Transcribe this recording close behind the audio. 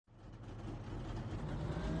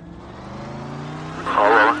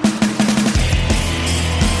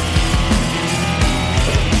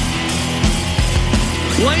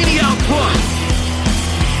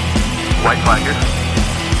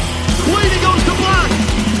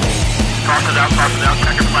passes out,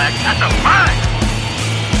 checker flag. That's a fine.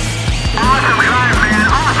 Awesome drive, man.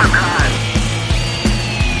 Awesome drive.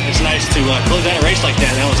 It's nice to close out a race like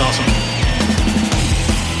that. That was awesome.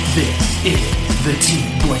 This is the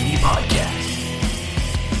Team Blaney Podcast.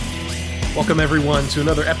 Welcome, everyone, to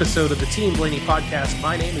another episode of the Team Blaney Podcast.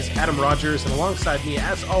 My name is Adam Rogers, and alongside me,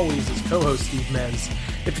 as always, is co-host Steve Menz.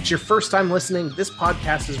 If it's your first time listening, this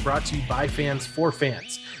podcast is brought to you by fans for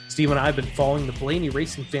fans. Steve and I have been following the Blaney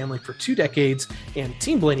racing family for 2 decades, and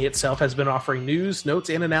Team Blaney itself has been offering news, notes,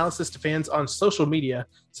 and analysis to fans on social media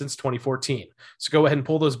since 2014. So go ahead and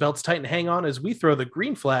pull those belts tight and hang on as we throw the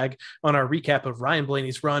green flag on our recap of Ryan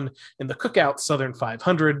Blaney's run in the Cookout Southern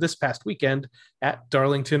 500 this past weekend at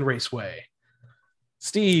Darlington Raceway.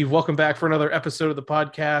 Steve, welcome back for another episode of the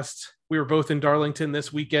podcast. We were both in Darlington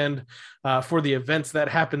this weekend for the events that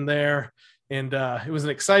happened there. And it was an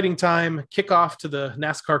exciting time, kickoff to the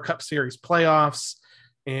NASCAR Cup Series playoffs.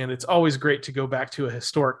 And it's always great to go back to a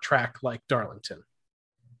historic track like Darlington.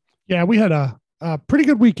 Yeah, we had a pretty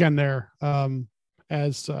good weekend there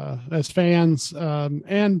as fans,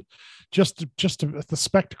 and just the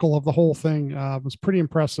spectacle of the whole thing was pretty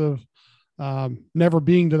impressive. Never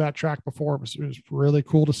being to that track before, it was really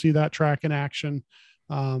cool to see that track in action.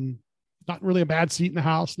 Not really a bad seat in the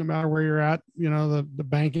house, no matter where you're at. You know, the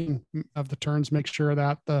banking of the turns makes sure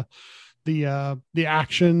that the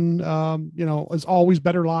action, is always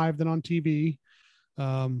better live than on TV.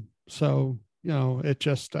 So, you know, it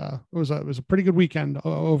just, it was a pretty good weekend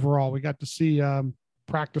overall. We got to see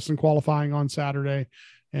practice and qualifying on Saturday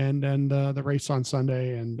and the race on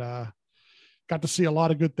Sunday, and got to see a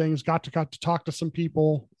lot of good things. Got to talk to some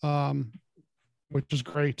people, which is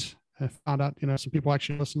great. I found out, some people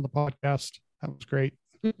actually listen to the podcast. That was great.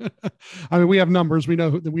 I mean, we have numbers. We know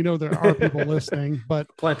there are people listening, but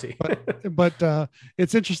plenty. but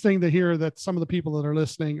it's interesting to hear that some of the people that are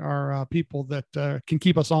listening are people that can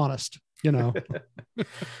keep us honest. Now,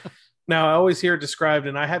 I always hear it described,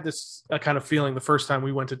 and I had this kind of feeling the first time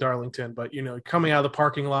we went to Darlington, but, coming out of the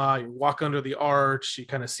parking lot, you walk under the arch, you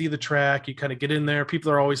kind of see the track, you kind of get in there.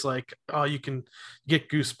 People are always like, oh, you can get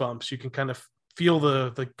goosebumps. You can kind of feel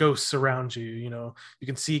the ghosts around you. You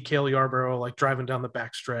can see Cale Yarborough like driving down the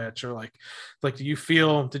backstretch, or like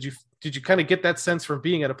did you kind of get that sense from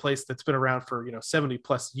being at a place that's been around for 70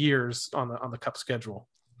 plus years on the Cup schedule?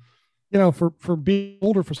 For being an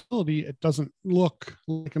older facility, it doesn't look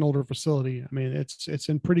like an older facility. I mean, it's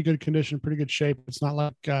in pretty good condition, pretty good shape. It's not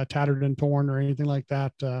like tattered and torn or anything like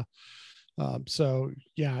that. So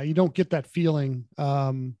yeah, you don't get that feeling.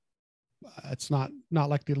 It's not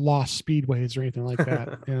like the lost speedways or anything like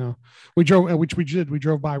that. We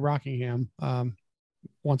drove by Rockingham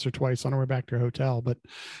once or twice on our way back to our hotel, but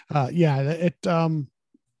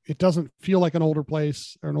it doesn't feel like an older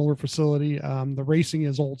place or an older facility. The racing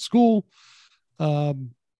is old school,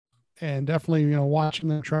 and definitely watching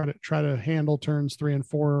them try to handle turns 3 and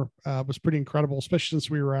 4 was pretty incredible, especially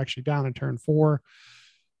since we were actually down in turn 4.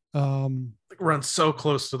 Runs so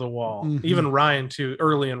close to the wall. Mm-hmm. Even Ryan too,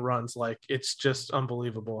 early in runs, like it's just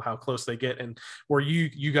unbelievable how close they get. And where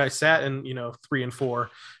you guys sat in 3 and 4,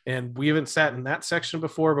 and we haven't sat in that section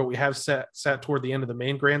before, but we have sat toward the end of the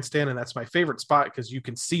main grandstand, and that's my favorite spot because you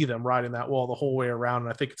can see them riding that wall the whole way around, and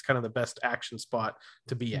I think it's kind of the best action spot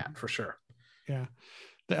to be at for sure. Yeah.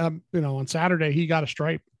 On Saturday he got a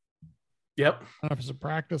stripe. Yep. I don't know if it's a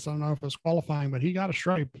practice. I don't know if it's qualifying, but he got a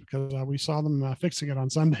stripe because we saw them fixing it on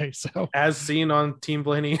Sunday. So as seen on Team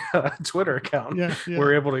Blaney Twitter account,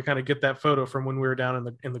 we're able to kind of get that photo from when we were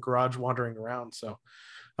down in the garage wandering around. So,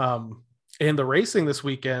 and the racing this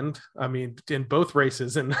weekend, I mean, in both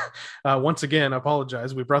races, and once again, I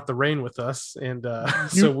apologize. We brought the rain with us, and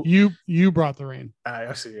you brought the rain.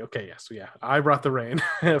 I see. Okay, yes, yeah, I brought the rain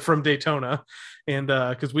from Daytona, and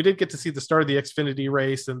because we did get to see the start of the Xfinity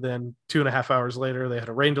race, and then 2.5 hours later, they had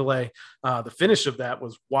a rain delay. The finish of that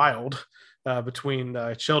was wild between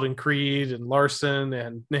Sheldon Creed and Larson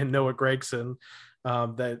and Noah Gragson.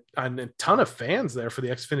 That and a ton of fans there for the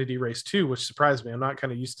Xfinity race too, which surprised me. I'm not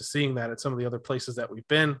kind of used to seeing that at some of the other places that we've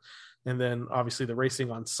been. And then obviously the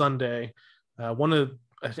racing on Sunday,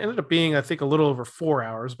 it ended up being, I think, a little over 4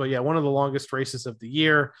 hours, but yeah, one of the longest races of the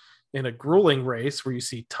year, in a grueling race where you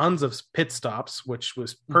see tons of pit stops, which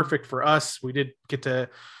was perfect for us. We did get to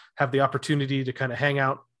have the opportunity to kind of hang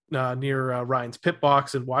out near Ryan's pit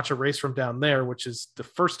box and watch a race from down there, which is the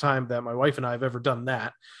first time that my wife and I have ever done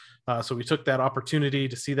that. So we took that opportunity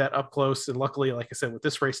to see that up close. And luckily, like I said, with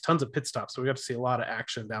this race, tons of pit stops. So we got to see a lot of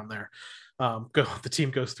action down there. The team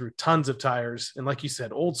goes through tons of tires. And like you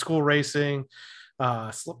said, old school racing.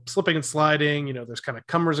 slipping and sliding. There's kind of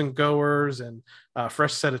comers and goers, and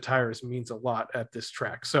fresh set of tires means a lot at this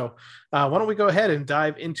track. So why don't we go ahead and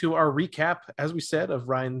dive into our recap, as we said, of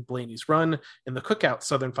Ryan Blaney's run in the Cookout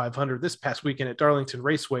Southern 500 this past weekend at Darlington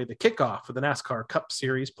Raceway, the kickoff of the NASCAR Cup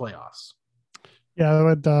Series playoffs. Yeah,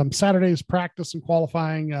 had Saturday's practice and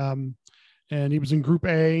qualifying, and he was in Group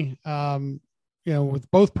A.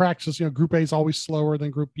 With both practices, Group A is always slower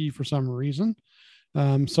than Group B for some reason.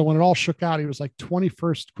 So when it all shook out, he was like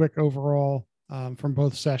 21st quick overall from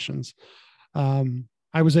both sessions.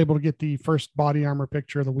 I was able to get the first body armor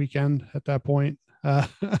picture of the weekend at that point.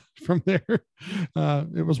 From there,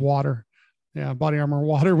 it was water. Yeah, body armor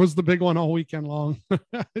water was the big one all weekend long.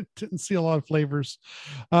 Didn't see a lot of flavors.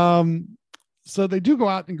 So they do go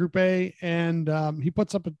out in Group A, and he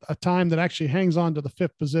puts up a time that actually hangs on to the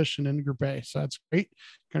 5th position in Group A. So that's great.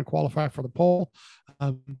 Kind of qualify for the pole.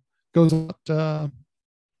 Goes out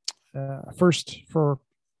first for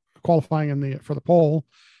qualifying for the pole,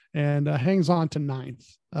 and hangs on to 9th.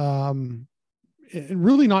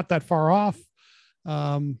 Really not that far off,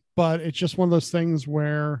 but it's just one of those things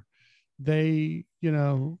where they,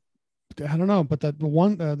 I don't know, but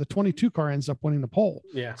the 22 car ends up winning the pole.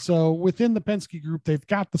 Yeah. So within the Penske group, they've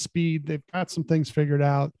got the speed, they've got some things figured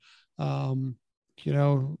out. I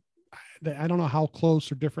don't know how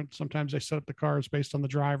close or different sometimes they set up the cars based on the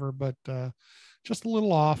driver, but just a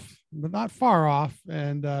little off, but not far off,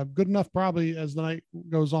 and good enough probably as the night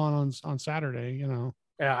goes on Saturday.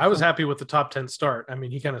 Yeah, I was happy with the top 10 start. I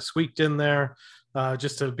mean, he kind of squeaked in there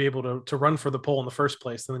just to be able to run for the pole in the first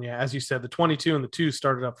place. And then, yeah, as you said, the 22 and the 2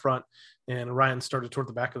 started up front, and Ryan started toward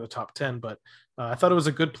the back of the top 10. But I thought it was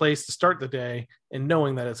a good place to start the day, and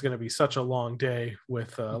knowing that it's going to be such a long day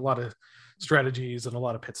with a lot of strategies and a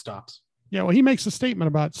lot of pit stops. Yeah, well, he makes a statement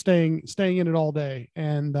about staying in it all day,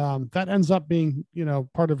 and that ends up being,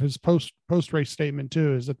 part of his post race statement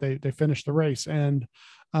too, is that they finished the race. And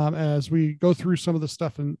as we go through some of the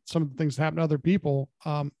stuff and some of the things that happen to other people,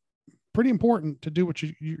 pretty important to do what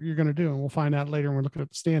you're going to do, and we'll find out later when we're looking at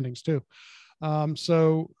the standings too.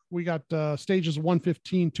 So we got stages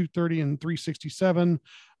 115, 230, and 367.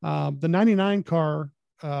 The 99 car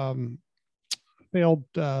failed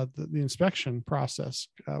the inspection process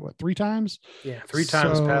 3 times. Yeah, 3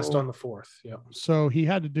 times passed on the 4th. Yeah. So he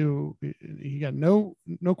got no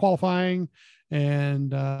qualifying, and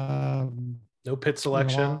no pit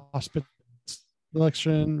selection. Lost pit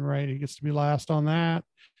selection, right? He gets to be last on that.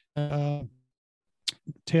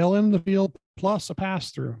 Tail end of the field plus a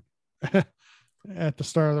pass through at the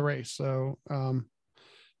start of the race. So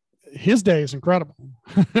his day is incredible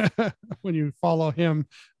when you follow him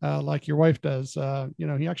like your wife does.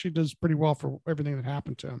 He actually does pretty well for everything that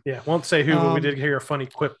happened to him. Yeah, won't say who, but we did hear a funny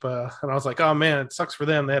quip, and I was like, oh man, it sucks for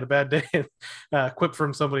them. They had a bad day. Quip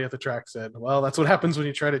from somebody at the track said, well, that's what happens when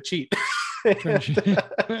you try to cheat.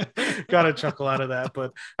 Got a chuckle out of that.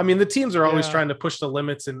 But I mean, the teams are always trying to push the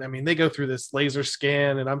limits, and I mean, they go through this laser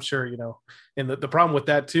scan, and I'm sure, and the problem with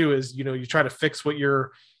that too is, you try to fix what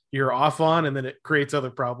you're off on, and then it creates other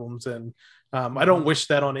problems. And I don't wish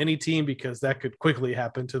that on any team, because that could quickly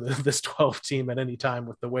happen to this 12 team at any time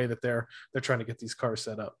with the way that they're trying to get these cars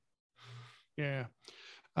set up. Yeah.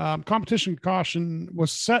 Competition caution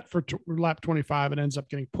was set for lap 25 and ends up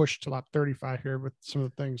getting pushed to lap 35 here with some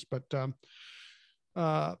of the things. But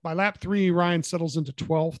by lap 3, Ryan settles into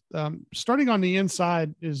 12th. Starting on the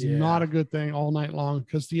inside is not a good thing all night long,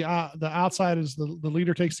 because the outside is the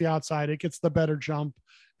leader takes the outside. It gets the better jump.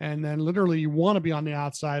 And then literally you want to be on the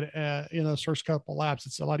outside in those first couple laps.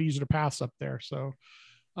 It's a lot easier to pass up there. So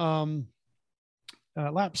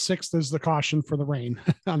lap 6 is the caution for the rain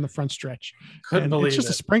on the front stretch. Couldn't believe it's just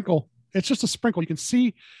a sprinkle. It's just a sprinkle. You can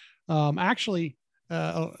see actually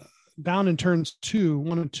down in turns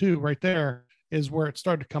 1 and 2 right there is where it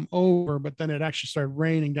started to come over, but then it actually started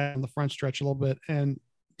raining down the front stretch a little bit. And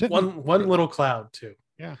one little cloud too.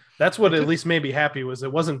 Yeah. That's what at least made me happy, was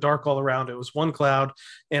it wasn't dark all around. It was one cloud.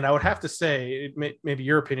 And I would have to say, maybe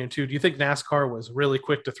your opinion too, do you think NASCAR was really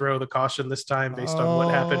quick to throw the caution this time based on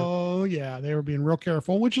what happened? Oh yeah. They were being real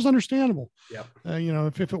careful, which is understandable. Yep.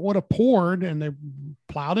 If it would have poured and they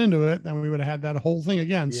plowed into it, then we would have had that whole thing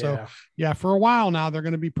again. Yeah. So yeah, for a while now, they're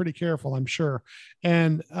going to be pretty careful, I'm sure.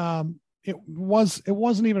 And, it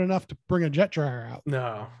wasn't even enough to bring a jet dryer out.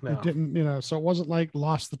 No, it didn't, so it wasn't like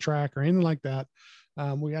lost the track or anything like that.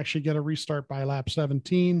 We actually get a restart by lap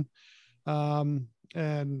 17. And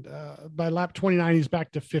by lap 29, he's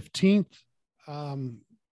back to 15th. And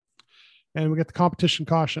we get the competition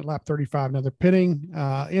caution at lap 35. Now they're pitting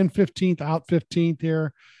in 15th, out 15th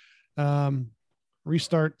here.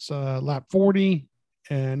 Restarts lap 40.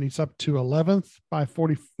 and he's up to 11th by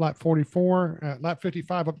lap 44, lap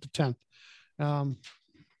 55 up to 10th.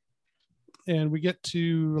 And we get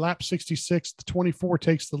to lap 66, the 24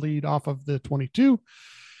 takes the lead off of the 22.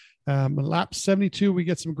 Lap 72, we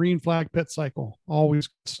get some green flag pit cycle, always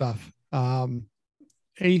good stuff.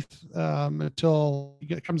 Eighth until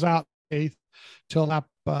it comes out, eighth till lap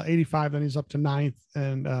 85, then he's up to ninth,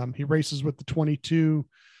 and he races with the 22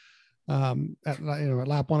 at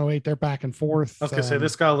lap 108. They're back and forth. I was gonna say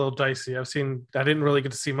this got a little dicey. I didn't really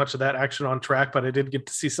get to see much of that action on track, but I did get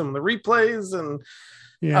to see some of the replays, and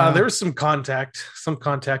there was some contact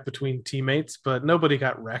between teammates, but nobody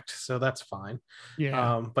got wrecked, so that's fine.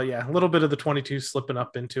 But yeah, a little bit of the 22 slipping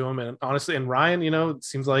up into him, and honestly, and Ryan, it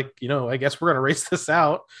seems like, I guess we're gonna race this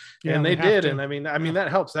out, and they did. And I mean that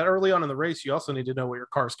helps. That early on in the race, you also need to know what your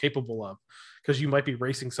car is capable of, because you might be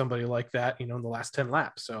racing somebody like that, in the last 10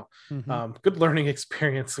 laps. So good learning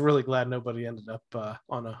experience. Really glad nobody ended up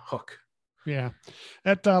on a hook. Yeah.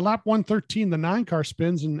 At lap 113, the 9 car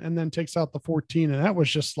spins and then takes out the 14. And that was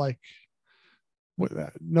just like,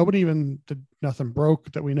 nobody even did, nothing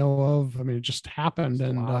broke that we know of. I mean, it just happened. Just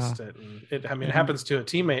and lost it. And it happens to a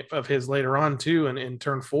teammate of his later on too, in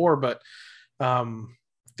turn 4, but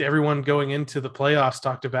everyone going into the playoffs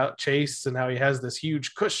talked about Chase and how he has this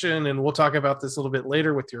huge cushion. And we'll talk about this a little bit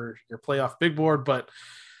later with your playoff big board, but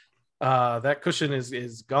that cushion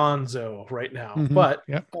is gonzo right now, but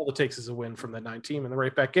all it takes is a win from the 9 team and they're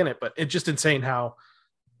right back in it. But it's just insane how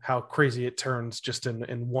crazy it turns just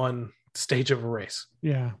in one stage of a race.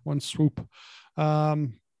 Yeah. One swoop.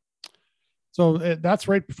 So that's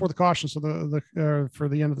right before the caution. So for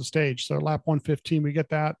the end of the stage. So lap 115, we get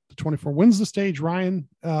that. The 24 wins the stage. Ryan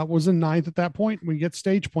was in 9th at that point. We get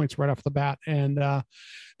stage points right off the bat. And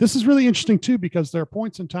this is really interesting too, because there are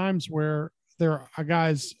points and times where there are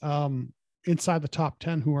guys inside the top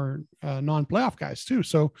 10 who are non-playoff guys too.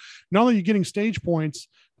 So not only are you getting stage points,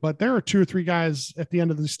 but there are 2 or 3 guys at the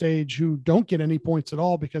end of the stage who don't get any points at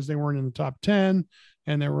all because they weren't in the top 10,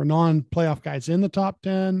 and there were non-playoff guys in the top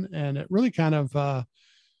 10. And it really kind of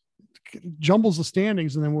jumbles the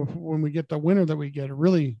standings. And then when we get the winner that we get, it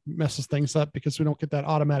really messes things up because we don't get that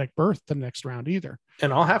automatic berth to the next round either.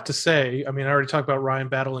 And I'll have to say, I mean, I already talked about Ryan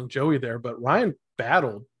battling Joey there, but Ryan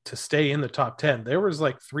battled to stay in the top 10. There was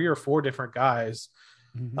like 3 or 4 different guys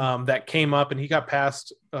that came up, and he got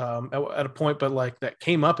passed at a point, but like that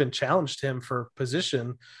came up and challenged him for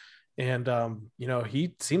position. And,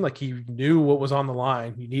 he seemed like he knew what was on the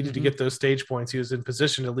line. He needed to get those stage points. He was in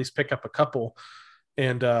position to at least pick up a couple.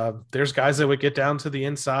 And there's guys that would get down to the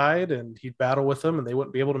inside and he'd battle with them and they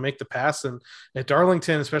wouldn't be able to make the pass. And at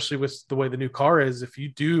Darlington, especially with the way the new car is, if you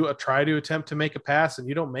do try to attempt to make a pass and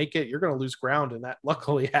you don't make it, you're going to lose ground. And that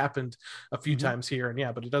luckily happened a few times here.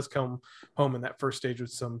 And but it does come home in that first stage with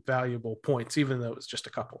some valuable points, even though it was just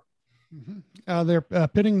a couple. They're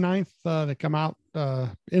pitting 9th. They come out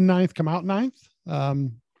in 9th, come out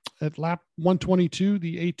 9th. At lap 122,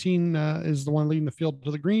 the 18 is the one leading the field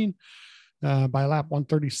to the green. By lap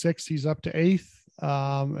 136, he's up to 8th.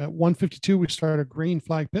 At 152, we start a green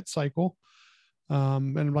flag pit cycle.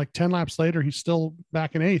 And like 10 laps later, he's still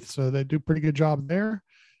back in 8th. So they do a pretty good job there.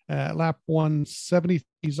 At lap 170,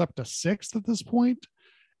 he's up to 6th at this point.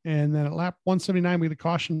 And then at lap 179, we get a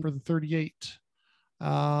caution for the 38.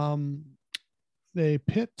 They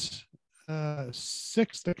pit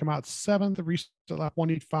 6th, they come out 7th. The restart at lap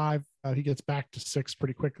 185, he gets back to 6th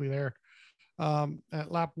pretty quickly there.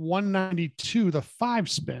 At lap 192, the 5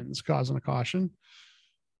 spins, causing a caution.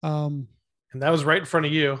 And that was right in front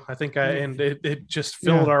of you. I think it just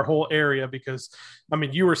filled our whole area because, I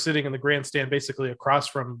mean, you were sitting in the grandstand basically across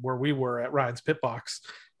from where we were at Ryan's pit box,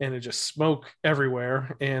 and it just smoke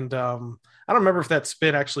everywhere. And I don't remember if that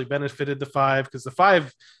spin actually benefited the 5, because the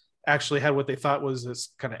 5 actually had what they thought was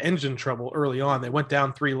this kind of engine trouble early on. They went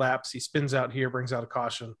down 3 laps. He spins out here, brings out a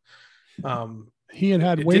caution. He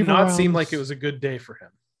had it did not seem like it was a good day for him.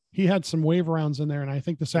 He had some wave rounds in there, and I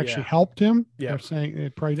think this actually helped him. Yeah. They're saying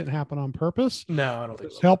it probably didn't happen on purpose. No, I don't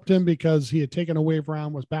think so. Helped him because he had taken a wave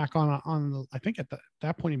round, was back on the, I think at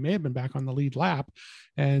that point he may have been back on the lead lap.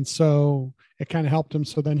 And so it kind of helped him.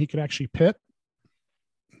 So then he could actually pit,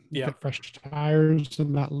 get fresh tires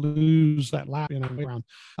and not lose that lap in a wave round.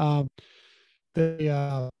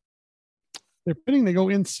 They're pitting, they go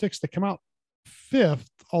in 6th, they come out 5th,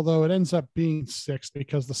 although it ends up being 6th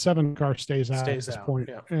because the 7 car stays out at this point.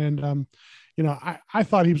 Yeah. And, I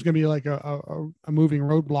thought he was going to be like a moving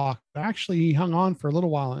roadblock. Actually, he hung on for a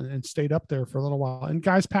little while and stayed up there for a little while, and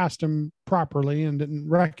guys passed him properly and didn't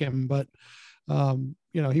wreck him. But,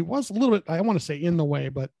 he was a little bit, I want to say in the way,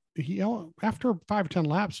 but he after 5 or 10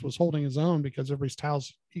 laps was holding his own because everybody's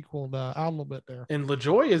tires equaled out a little bit there. And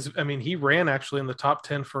LaJoy is, I mean, he ran actually in the top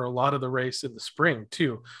 10 for a lot of the race in the spring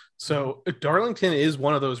too. So Darlington is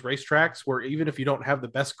one of those racetracks where even if you don't have the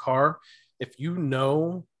best car, if you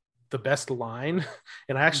know the best line,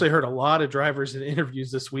 and I actually heard a lot of drivers in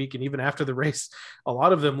interviews this week, and even after the race, a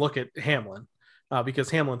lot of them look at Hamlin. Because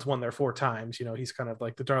Hamlin's won there 4 times, he's kind of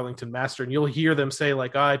like the Darlington master, and you'll hear them say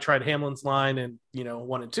like, I tried Hamlin's line and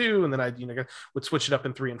 1 and 2, and then I would switch it up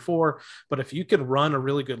in 3 and 4. But if you can run a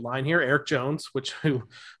really good line here, Eric Jones, who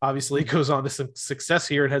obviously goes on to some success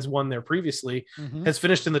here and has won there previously, has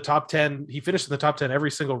finished in the top 10. He finished in the top 10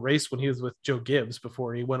 every single race when he was with Joe Gibbs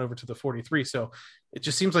before he went over to the 43. So it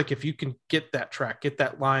just seems like if you can get that track, get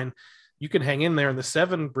that line, you can hang in there. And the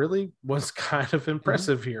 7 really was kind of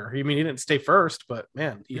impressive here. I mean, he didn't stay first, but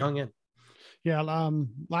man, he hung in. Yeah.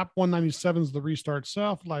 Lap 197 is the restart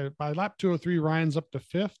itself. Like by lap 203, Ryan's up to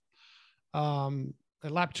 5th.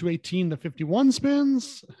 At lap 218, the 51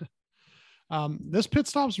 spins. This pit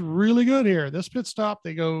stop's really good here. This pit stop,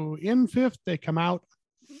 they go in 5th, they come out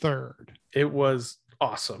 3rd. It was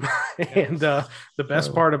awesome. And the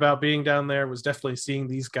best part about being down there was definitely seeing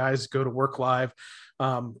these guys go to work live.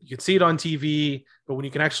 You can see it on TV, but when you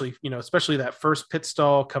can actually, especially that first pit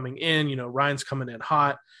stall coming in, Ryan's coming in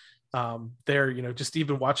hot. They're, just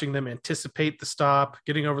even watching them anticipate the stop,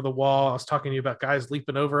 getting over the wall. I was talking to you about guys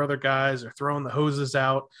leaping over other guys or throwing the hoses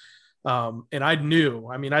out. And I knew,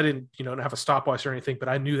 I didn't, have a stopwatch or anything, but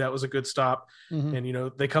I knew that was a good stop.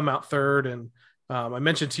 And, they come out 3rd. And I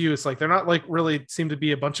mentioned to you, it's like, they're not like really seem to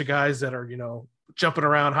be a bunch of guys that are, jumping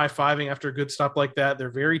around, high-fiving after a good stop like that. They're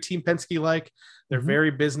very Team Penske-like. They're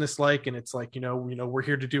very business-like. And it's like, we're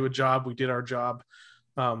here to do a job. We did our job.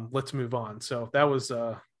 Let's move on. So that was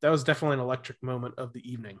definitely an electric moment of the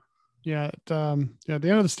evening. Yeah. The end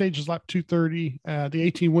of the stage is lap 230. The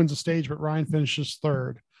 18 wins the stage, but Ryan finishes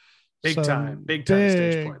 3rd. Big time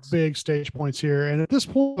stage points. Big stage points here. And at this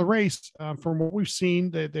point of the race, from what we've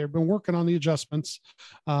seen, they've been working on the adjustments.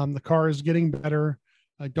 The car is getting better.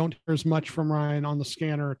 I don't hear as much from Ryan on the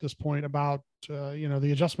scanner at this point about, the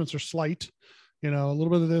adjustments are slight, a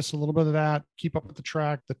little bit of this, a little bit of that, keep up with the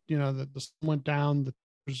track that, the sun went down,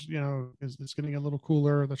 it's getting a little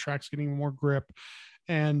cooler. The track's getting more grip.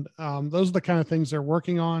 And those are the kind of things they're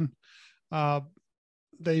working on.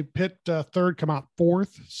 They pit 3rd, come out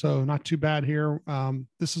 4th. So not too bad here.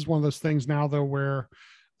 This is one of those things now though, where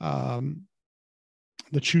the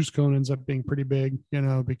choose cone ends up being pretty big,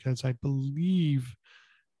 because I believe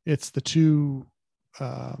it's the 2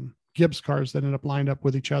 Gibbs cars that end up lined up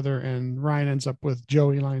with each other, and Ryan ends up with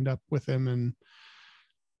Joey lined up with him, and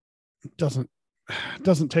doesn't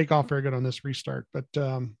take off very good on this restart. But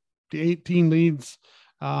the 18 leads.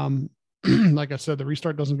 Like I said, the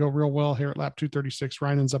restart doesn't go real well here at lap 236.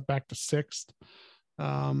 Ryan ends up back to 6th.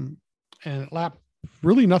 And at lap,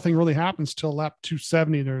 really nothing really happens till lap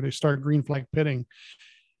 270 there. They start green flag pitting.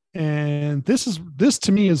 And this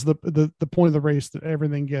to me is the point of the race that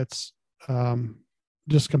everything gets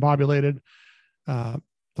discombobulated. The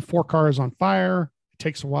 4 car is on fire. It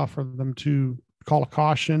takes a while for them to call a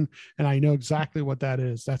caution. And I know exactly what that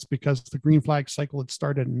is. That's because the green flag cycle had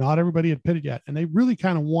started. Not everybody had pitted yet. And they really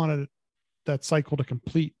kind of wanted that cycle to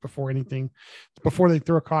complete before they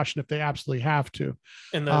throw a caution if they absolutely have to.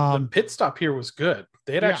 And the pit stop here was good.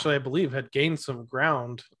 They had actually, I believe, had gained some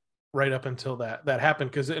ground right up until that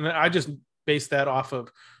happened. And I just based that off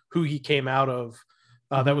of who he came out of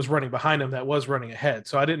that was running behind him, that was running ahead.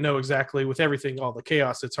 So I didn't know exactly, with everything, all the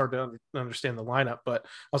chaos, it's hard to understand the lineup, but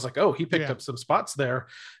I was like, oh, he picked up some spots there.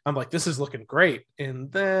 I'm like, this is looking great.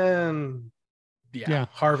 And then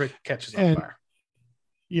Harvick catches on fire.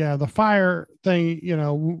 Yeah, the fire thing,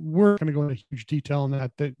 we're going to go into huge detail on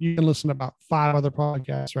that you can listen to about 5 other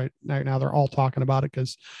podcasts right now. They're all talking about it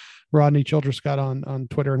because Rodney Childress got on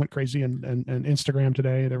Twitter and went crazy, and Instagram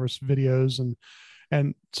today. There was videos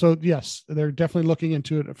and so, yes, they're definitely looking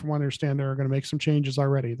into it. From what I understand, they're going to make some changes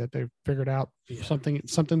already that they've figured out. Something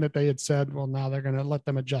that they had said, well, now they're going to let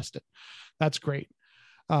them adjust it. That's great.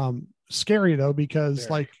 Scary though, because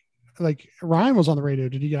like Ryan was on the radio.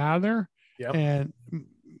 Did he get out of there? Yep. And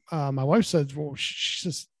my wife said, well, she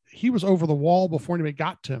says he was over the wall before anybody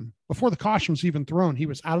got to him. Before the caution was even thrown, he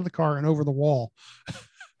was out of the car and over the wall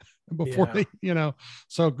before they,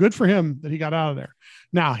 so good for him that he got out of there.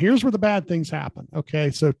 Now, here's where the bad things happen.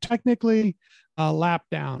 Okay. So technically lap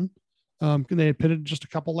down, they had pitted just a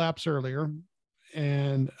couple laps earlier,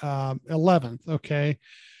 and 11th. Okay.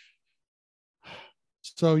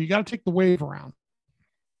 So you got to take the wave around,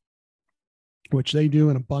 which they do,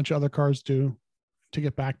 and a bunch of other cars do, to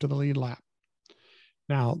get back to the lead lap.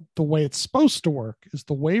 Now, the way it's supposed to work is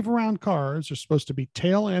the wave around cars are supposed to be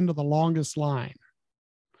tail end of the longest line.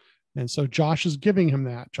 And so Josh is giving him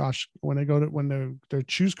that. Josh, when the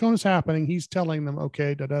choose cone is happening, he's telling them,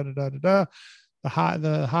 okay, the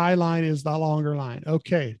high line is the longer line.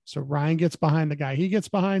 Okay. So Ryan gets behind the guy. He gets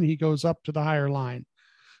behind, he goes up to the higher line.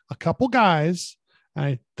 A couple guys,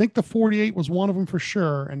 I think the 48 was one of them for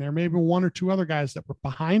sure. And there may be one or two other guys that were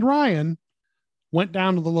behind Ryan, went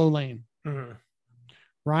down to the low lane. Mm-hmm.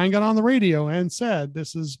 Ryan got on the radio and said,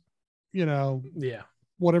 this is,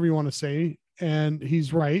 whatever you want to say. And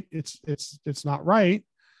he's right. It's not right.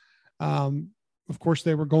 Of course,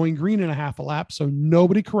 they were going green in a half a lap, so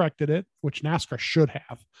nobody corrected it, which NASCAR should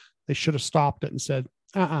have. They should have stopped it and said,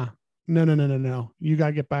 no. You got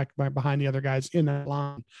to get back behind the other guys in that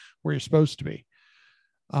line where you're supposed to be.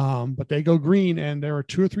 But they go green, and there were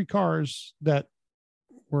 2 or 3 cars that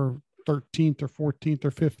were 13th or 14th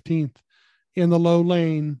or 15th in the low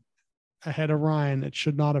lane ahead of Ryan. It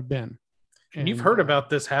should not have been. And you've heard about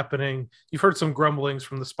this happening. You've heard some grumblings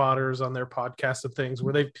from the spotters on their podcast of things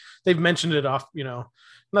where they've mentioned it off, now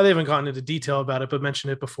they haven't gone into detail about it, but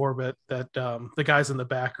mentioned it before, but that the guys in the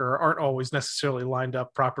back aren't always necessarily lined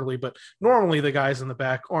up properly, but normally the guys in the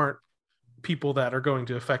back aren't people that are going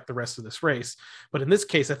to affect the rest of this race. But in this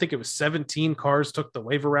case, I think it was 17 cars took the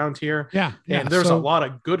wave around here. Yeah. And there's a lot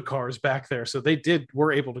of good cars back there. So they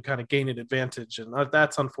were able to kind of gain an advantage, and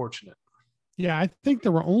that's unfortunate. Yeah. I think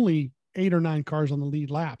there were only 8 or 9 cars on the lead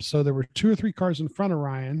lap. So there were 2 or 3 cars in front of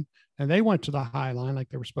Ryan, and they went to the high line like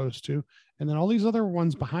they were supposed to. And then all these other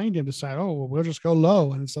ones behind him decide, we'll just go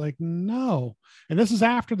low. And it's like, no. And this is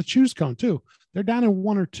after the choose cone too. They're down in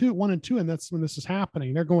 1 and 2. And that's when this is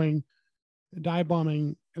happening. They're going dive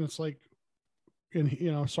bombing. And it's like,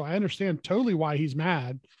 so I understand totally why he's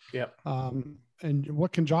mad. Yep. And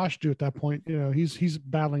what can Josh do at that point? He's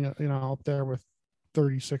battling, up there with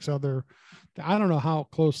 36 other, I don't know how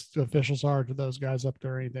close the officials are to those guys up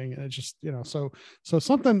there or anything. And it's just, so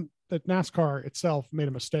something that NASCAR itself made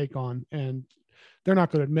a mistake on, and they're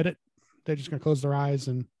not going to admit it. They're just going to close their eyes,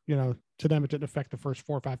 and, to them, it didn't affect the first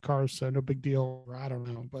 4 or 5 cars. So no big deal. I don't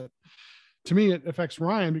know. But to me, it affects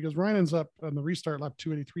Ryan, because Ryan ends up on the restart lap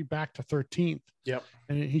 283 back to 13th. Yep.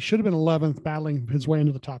 And he should have been 11th, battling his way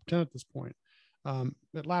into the top 10 at this point.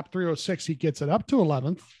 At lap 306, he gets it up to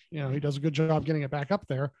 11th. He does a good job getting it back up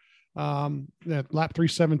there. At lap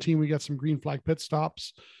 317, we got some green flag pit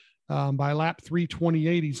stops. By lap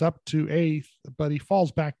 328, he's up to 8th, but he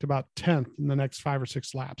falls back to about 10th in the next 5 or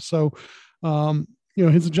 6 laps. So,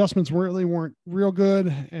 his adjustments really weren't real good,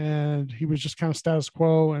 and he was just kind of status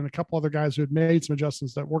quo. And a couple other guys who had made some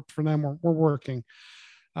adjustments that worked for them were working.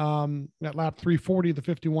 At lap 340, the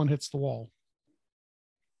 51 hits the wall.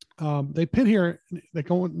 They pit here, they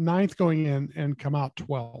go 9th going in and come out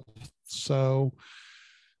 12th. So,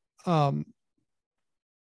 there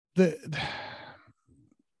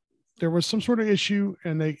was some sort of issue,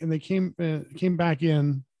 and they came back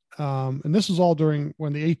in. And this was all during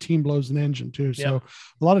when the 18 blows an engine too. So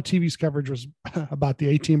a lot of TV's coverage was about the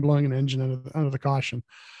 18 blowing an engine under the caution.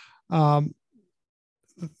 The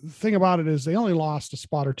thing about it is they only lost a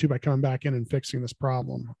spot or 2 by coming back in and fixing this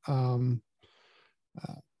problem. Because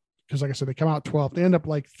like I said, they come out 12th, they end up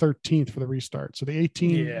like 13th for the restart. So the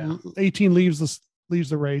 18 leaves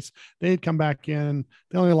the race. They had come back in.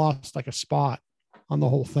 They only lost like a spot on the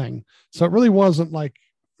whole thing. So it really wasn't like,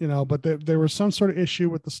 but there was some sort of issue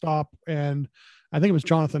with the stop. And I think it was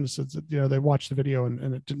Jonathan who said, they watched the video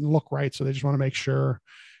and it didn't look right. So they just want to make sure.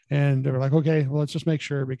 And they were like, okay, well, let's just make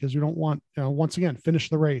sure, because we don't want, once again, finish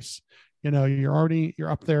the race. You're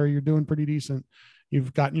up there, you're doing pretty decent.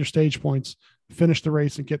 You've gotten your stage points, finish the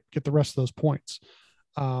race and get the rest of those points.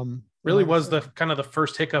 Really was the kind of the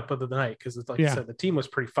first hiccup of the night, because it's like you said, the team was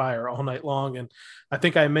pretty fire all night long. And I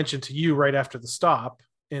think I mentioned to you right after the stop,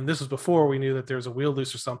 and this was before we knew that there was a wheel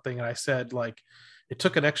loose or something, and I said, like, it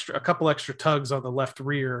took a couple extra tugs on the left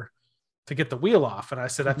rear to get the wheel off. And I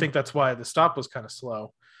said, I think that's why the stop was kind of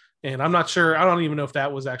slow. And I'm not sure, I don't even know if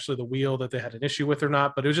that was actually the wheel that they had an issue with or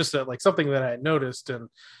not, but it was just like something that I had noticed. And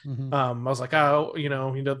I was like, that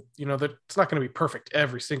it's not going to be perfect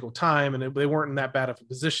every single time. And they weren't in that bad of a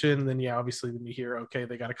position. Then obviously then you hear, okay,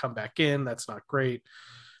 they got to come back in. That's not great.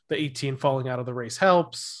 The 18 falling out of the race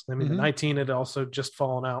helps. I mean, the 19 had also just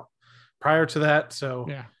fallen out prior to that. So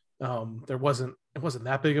it wasn't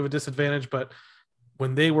that big of a disadvantage, but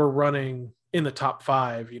when they were running in the top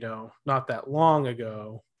 5, not that long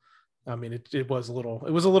ago, I mean, it was a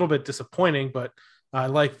little bit disappointing, but I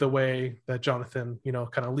like the way that Jonathan,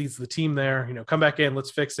 kind of leads the team there, come back in, let's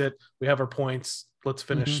fix it. We have our points. Let's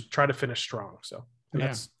finish, try to finish strong. So, and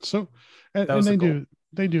they do.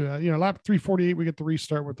 They do. Lap 348, we get the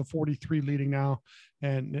restart with the 43 leading now.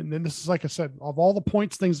 And then this is, like I said, of all the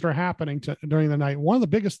points, things that are happening during the night, one of the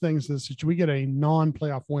biggest things is that we get a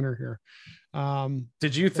non-playoff winner here.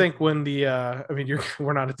 Did you think when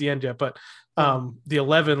we're not at the end yet, but the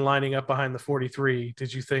 11 lining up behind the 43,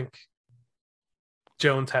 did you think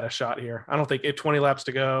Jones had a shot here? I don't think 20 laps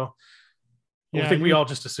to go. I think we all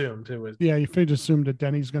just assumed it was. Yeah, you just assumed that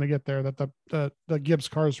Denny's going to get there, that the Gibbs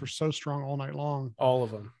cars were so strong all night long. All of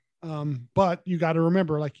them. But you got to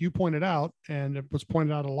remember, like you pointed out, and it was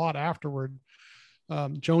pointed out a lot afterward,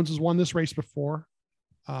 Jones has won this race before.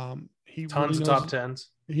 He tons of top tens.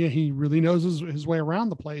 Yeah, he really knows his way around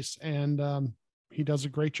the place, and he does a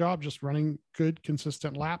great job just running good,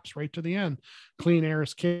 consistent laps right to the end. Clean air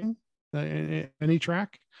is king in any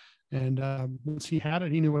track. And once he had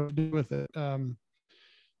it, he knew what to do with it.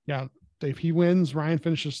 If he wins, Ryan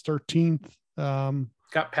finishes 13th.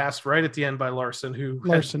 Got passed right at the end by Larson, who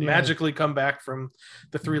magically come back from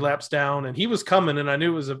the 3 laps down, and he was coming, and I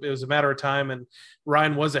knew it was a matter of time. And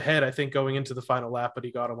Ryan was ahead, I think, going into the final lap, but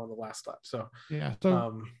he got him on the last lap. So yeah.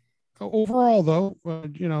 So overall, though,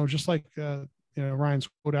 just like Ryan's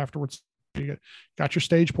quote afterwards, you got your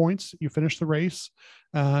stage points, you finished the race,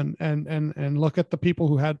 and look at the people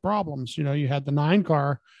who had problems. You had the 9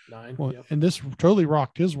 car, yep. And this totally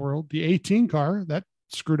rocked his world. The 18 car that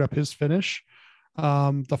screwed up his finish.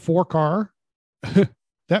 The 4 car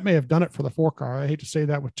that may have done it for the 4 car. I hate to say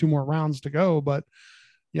that with 2 more rounds to go, but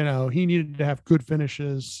he needed to have good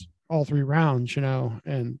finishes all 3 rounds,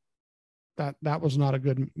 and that was not a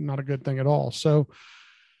good thing at all. So,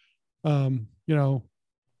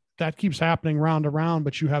 that keeps happening round to round,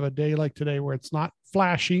 but you have a day like today where it's not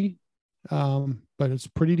flashy, but it's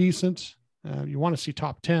pretty decent. You want to see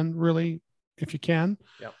top 10 really, if you can.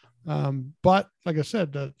 Yep. But like I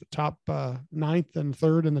said, the top 9th and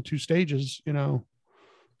 3rd in the 2 stages,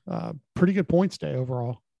 pretty good points day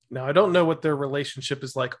overall. Now, I don't know what their relationship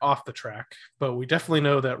is like off the track, but we definitely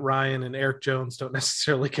know that Ryan and Eric Jones don't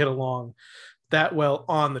necessarily get along that well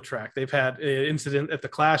on the track. They've had an incident at the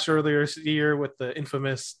Clash earlier this year with the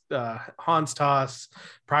infamous Hans toss.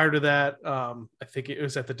 Prior to that, I think it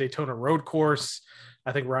was at the Daytona Road Course.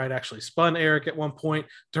 I think Ryan actually spun Eric at one point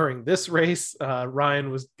during this race. Ryan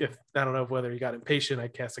was, I don't know whether he got impatient. I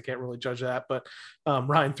guess I can't really judge that, but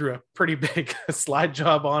Ryan threw a pretty big slide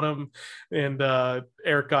job on him, and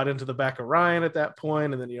Eric got into the back of Ryan at that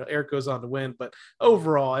point, and then Eric goes on to win. But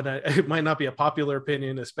overall, and it might not be a popular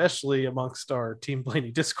opinion, especially amongst our Team Blaney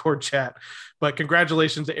Discord chat, but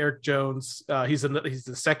congratulations to Eric Jones. He's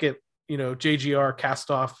the second JGR cast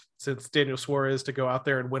off since Daniel Suarez to go out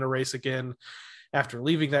there and win a race again after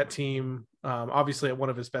leaving that team, obviously at one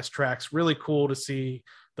of his best tracks. Really cool to see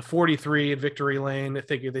the 43 in Victory Lane. I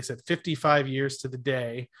think they said 55 years to the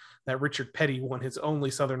day that Richard Petty won his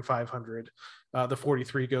only Southern 500. The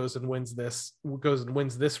 43 goes and wins this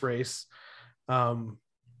race.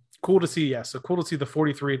 Cool to see. Yeah. So cool to see the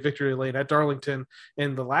 43 in Victory Lane at Darlington.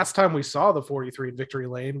 And the last time we saw the 43 in Victory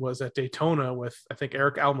Lane was at Daytona with, I think,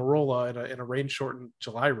 Eric Almirola in a rain shortened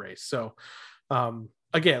July race. So,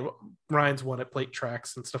 again, Ryan's won at plate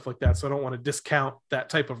tracks and stuff like that, so I don't want to discount that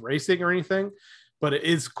type of racing or anything, but it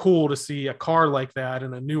is cool to see a car like that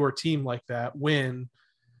and a newer team like that win.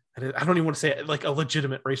 And I don't even want to say it like a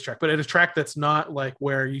legitimate racetrack, but at a track that's not like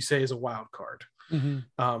where you say is a wild card.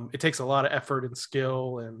 Mm-hmm. It takes a lot of effort and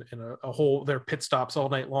skill and a whole, their pit stops all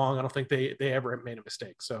night long. I don't think they ever made a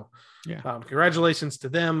mistake. So congratulations to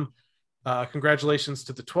them. Congratulations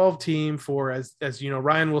to the 12 team for, as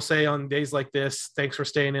Ryan will say on days like this, thanks for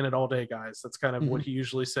staying in it all day, guys. That's kind of what he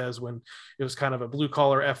usually says when it was kind of a blue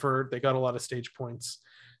collar effort. They got a lot of stage points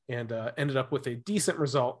and ended up with a decent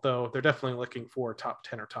result, though they're definitely looking for top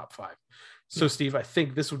 10 or top 5. So Steve, I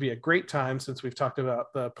think this would be a great time, since we've talked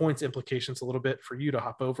about the points implications a little bit, for you to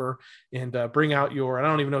hop over and bring out your, I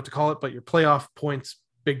don't even know what to call it, but your playoff points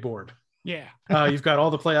big board. Yeah. You've got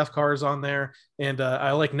all the playoff cars on there, and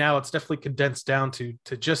I like now it's definitely condensed down to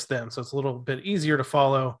just them, so it's a little bit easier to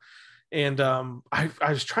follow. And I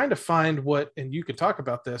was trying to find what, and you could talk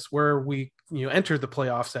about this, where we entered the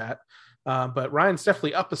playoffs at, but Ryan's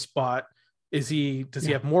definitely up a spot. Does he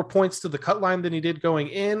have more points to the cut line than he did going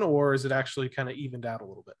in, or is it actually kind of evened out a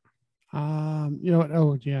little bit?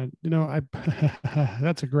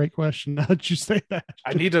 That's a great question. Now that you say that,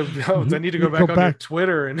 I need to go back on your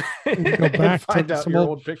Twitter and go back and find out some your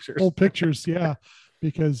old pictures. Old pictures, yeah,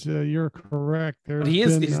 because you're correct.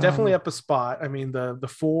 He's definitely up a spot. I mean, the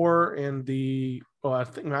 4 and I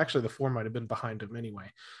think actually the 4 might have been behind him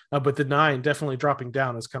anyway, but the 9 definitely dropping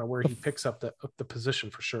down is kind of where he picks up the position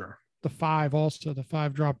for sure. The 5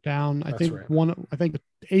 dropped down. I That's think right. I think the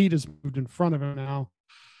 8 is moved in front of him now.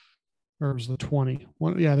 or it was the 20.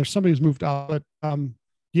 Yeah, there's somebody who's moved out, but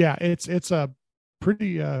yeah, it's a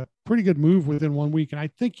pretty good move within 1 week. And I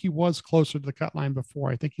think he was closer to the cut line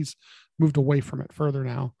before. I think he's moved away from it further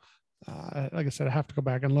now. Like I said, I have to go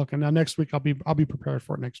back and look. And now next week I'll be prepared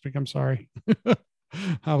for it next week. I'm sorry. I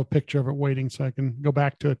have a picture of it waiting so I can go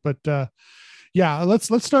back to it. But yeah, let's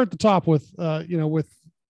start at the top with with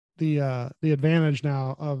the advantage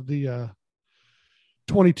now of the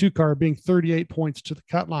 22 car being 38 points to the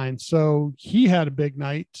cut line. So he had a big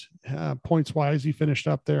night points wise. He finished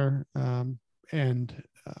up there and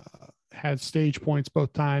had stage points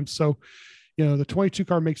both times. So, the 22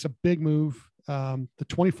 car makes a big move. The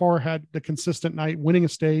 24 had the consistent night, winning a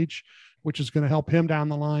stage, which is going to help him down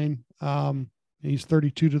the line. He's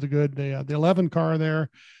 32 to the good. The 11 car there,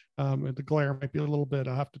 the glare might be a little bit.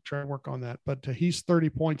 I'll have to try and work on that, but he's 30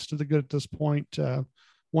 points to the good at this point.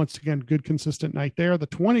 Once again, good consistent night there. The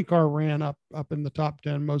 20 car ran up in the top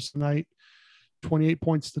 10 most of the night, 28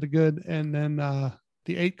 points to the good. And then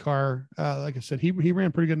the 8 car, like I said, he ran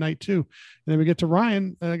a pretty good night too. And then we get to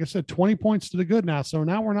Ryan, like I said, 20 points to the good now. So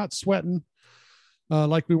now we're not sweating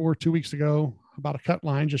like we were 2 weeks ago about a cut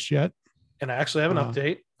line just yet. And I actually have an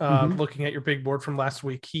update. Looking at your big board from last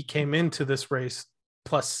week, he came into this race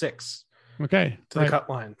 +6. Okay. To the cut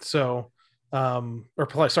line. So,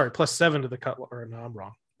 +7 to the cut line. Or no, I'm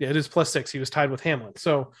wrong. Yeah, it is +6. He was tied with Hamlin.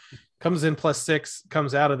 So comes in +6,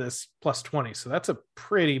 comes out of this +20. So that's a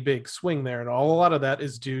pretty big swing there. And a lot of that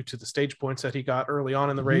is due to the stage points that he got early on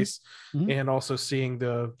in the race and also seeing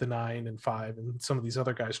the 9 and 5 and some of these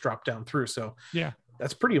other guys drop down through. So yeah,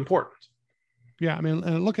 that's pretty important. Yeah. I mean,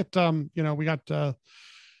 and look at, we got the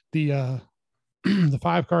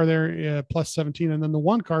 5 car there +17, and then the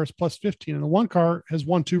 1 car is +15, and the 1 car has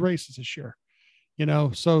won 2 races this year.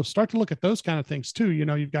 So start to look at those kind of things too.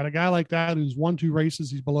 You've got a guy like that who's won 2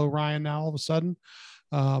 races. He's below Ryan now all of a sudden.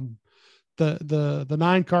 The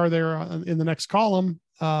 9 car there in the next column,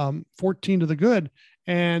 14 to the good.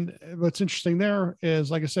 And what's interesting there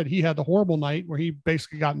is, like I said, he had the horrible night where he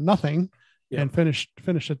basically got nothing and finished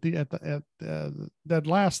at dead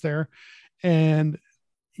last there. And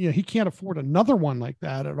he can't afford another one like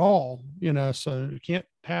that at all, so you can't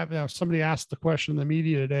have, somebody asked the question in the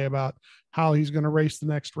media today about how he's going to race the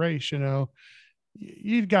next race.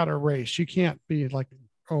 You've got to race. You can't be like,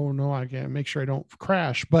 oh no, I can't, make sure I don't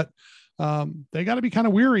crash, but they got to be kind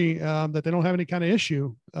of weary that they don't have any kind of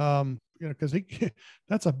issue, because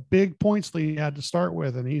that's a big points lead he had to start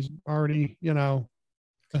with. And he's already, he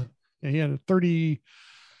had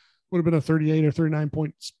would have been a 38 or 39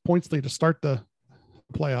 points lead to start the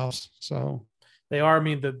playoffs. So they are. I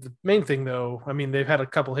mean, the main thing though, they've had a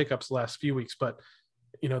couple hiccups the last few weeks, but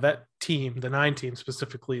that team, the 9 team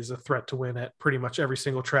specifically, is a threat to win at pretty much every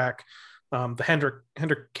single track. The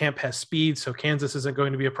Hendrick camp has speed, so Kansas isn't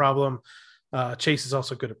going to be a problem. Chase is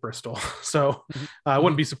also good at Bristol, so I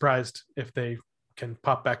wouldn't be surprised if they can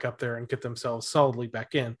pop back up there and get themselves solidly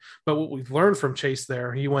back in. But what we've learned from Chase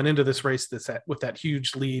there, he went into this race with that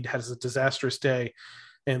huge lead, has a disastrous day.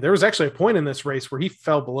 And there was actually a point in this race where he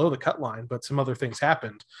fell below the cut line, but some other things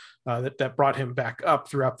happened that brought him back up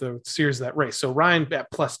throughout the series of that race. So Ryan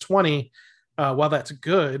at +20, while that's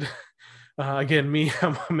good, again,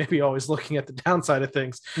 I'm maybe always looking at the downside of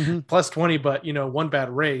things, +20, but one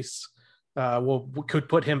bad race could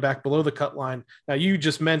put him back below the cut line. Now you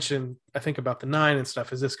just mentioned, I think, about the 9 and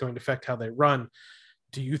stuff. Is this going to affect how they run?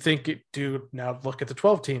 Do you think now look at the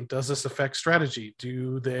 12 team? Does this affect strategy?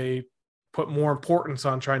 Do they put more importance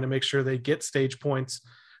on trying to make sure they get stage points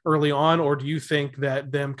early on? Or do you think that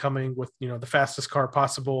them coming with, the fastest car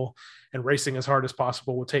possible and racing as hard as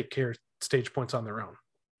possible will take care of stage points on their own?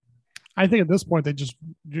 I think at this point, they just,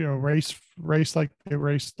 race like they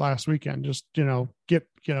raced last weekend. Just, get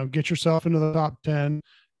yourself into the top 10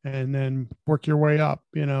 and then work your way up,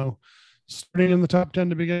 starting in the top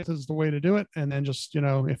 10 to begin is the way to do it. And then just,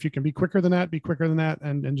 if you can be quicker than that,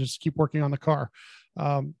 and just keep working on the car.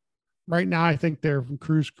 Right now, I think they're in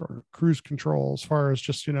cruise control as far as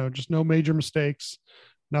just no major mistakes,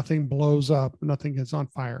 nothing blows up, nothing gets on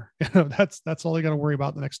fire. That's all they got to worry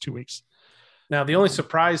about the next 2 weeks. Now, the only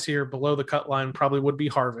surprise here below the cut line probably would be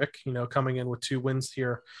Harvick, coming in with 2 wins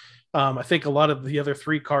here. I think a lot of the other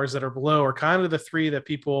 3 cars that are below are kind of the 3 that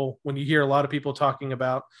people, when you hear a lot of people talking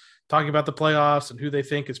about the playoffs and who they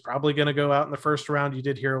think is probably going to go out in the first round, you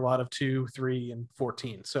did hear a lot of 2, 3, and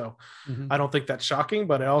 14. So I don't think that's shocking,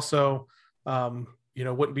 but I also,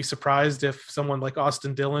 wouldn't be surprised if someone like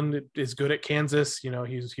Austin Dillon is good at Kansas. He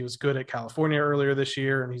was good at California earlier this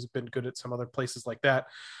year, and he's been good at some other places like that.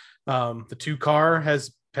 The 2 car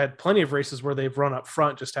has had plenty of races where they've run up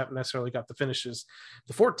front, just haven't necessarily got the finishes.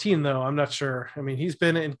 The 14 though, I'm not sure. I mean, he's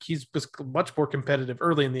was much more competitive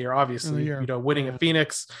early in the year, obviously, winning at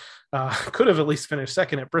Phoenix, could have at least finished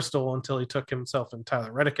second at Bristol until he took himself and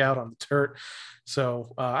Tyler Reddick out on the turret.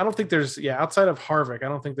 So I don't think there's, outside of Harvick, I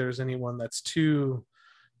don't think there's anyone that's too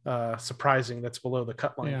surprising that's below the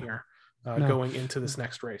cut line here going into this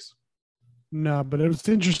next race. No, but it was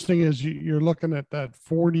interesting as you're looking at that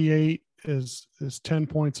 48 is 10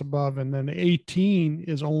 points above, and then 18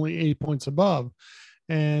 is only 8 points above.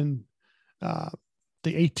 And the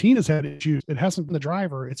 18 has had issues. It hasn't been the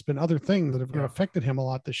driver. It's been other things that have affected him a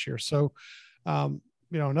lot this year. So,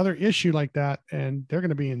 another issue like that, and they're going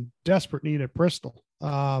to be in desperate need at Bristol.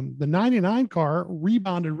 The 99 car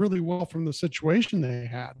rebounded really well from the situation they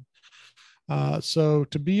had. So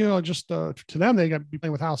to be to them, they got to be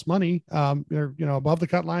playing with house money. They're above the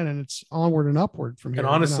cut line, and it's onward and upward from here. And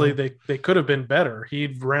honestly, they could have been better. He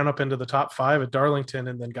ran up into the top 5 at Darlington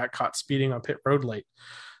and then got caught speeding on pit road late.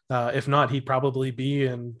 If not, he'd probably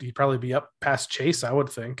be up past Chase, I would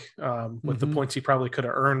think, with the points he probably could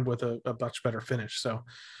have earned with a much better finish. So.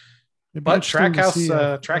 But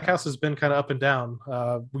Trackhouse has been kind of up and down.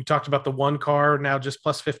 We talked about the one car now just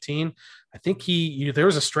plus 15. I think there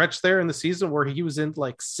was a stretch there in the season where he was in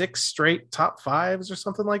like 6 straight top 5s or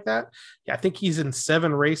something like that. Yeah, I think he's in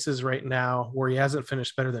 7 races right now where he hasn't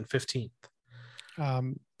finished better than 15th.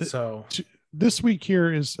 So this week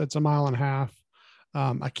here it's a mile and a half.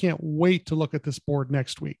 I can't wait to look at this board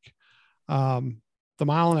next week. The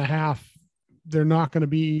mile and a half, they're not going to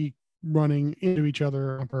be running into each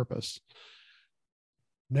other on purpose.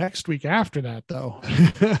 Next week after that, though,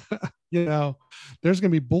 there's going to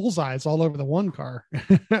be bullseyes all over the one car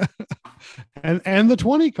and the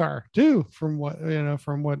 20 car too, from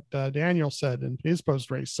what Daniel said in his post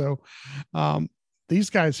race. So these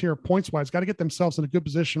guys here, points wise, got to get themselves in a good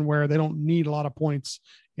position where they don't need a lot of points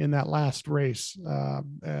in that last race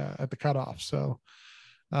at the cutoff. So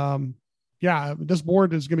this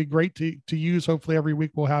board is going to be great to use. Hopefully every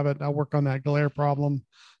week we'll have it. I'll work on that glare problem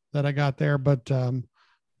that I got there, but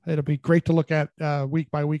it'll be great to look at week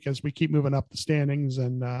by week as we keep moving up the standings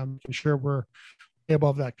and making sure we're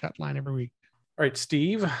above that cut line every week. All right,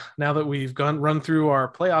 Steve, now that we've run through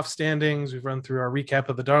our playoff standings, we've run through our recap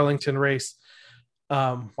of the Darlington race.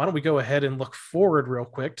 Why don't we go ahead and look forward real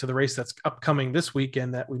quick to the race that's upcoming this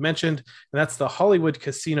weekend that we mentioned, and that's the Hollywood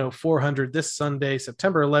Casino 400 this Sunday,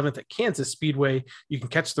 September 11th at Kansas Speedway. You can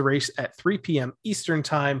catch the race at 3 p.m. Eastern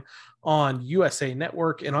time on USA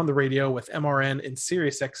Network and on the radio with MRN and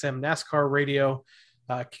SiriusXM NASCAR radio.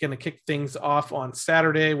 Going to kick things off on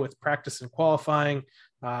Saturday with practice and qualifying.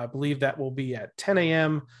 I believe that will be at 10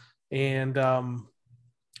 a.m. And I'm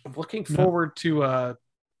looking forward to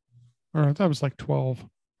or that was like 12.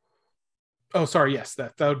 Oh, sorry. Yes,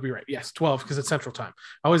 that would be right. Yes, 12 because it's Central Time.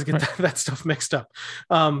 I always get that stuff mixed up.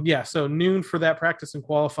 So noon for that practice and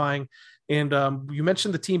qualifying. And you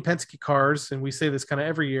mentioned the Team Penske cars, and we say this kind of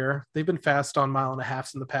every year. They've been fast on mile and a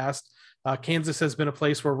halves in the past. Kansas has been a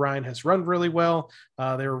place where Ryan has run really well.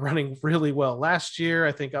 They were running really well last year,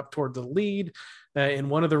 I think up toward the lead in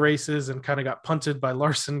one of the races and kind of got punted by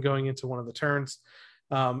Larson going into one of the turns.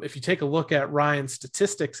 If you take a look at Ryan's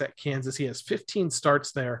statistics at Kansas, he has 15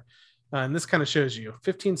 starts there. And this kind of shows you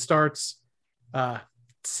 15 starts,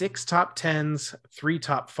 6 top 10s, 3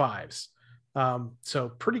 top 5s. So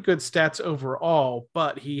pretty good stats overall,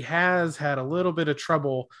 but he has had a little bit of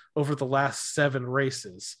trouble over the last 7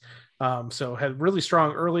 races. So had really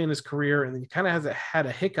strong early in his career, and then he kind of had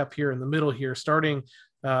a hiccup here in the middle here, starting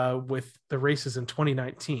with the races in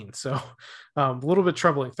 2019. So a little bit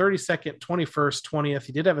troubling. 32nd, 21st, 20th.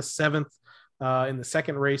 He did have a 7th in the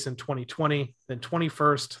second race in 2020, then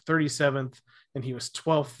 21st, 37th, and he was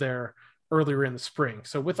 12th there earlier in the spring.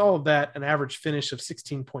 So with all of that, an average finish of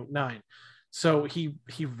 16.9. So he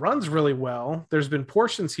runs really well. There's been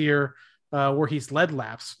portions here where he's led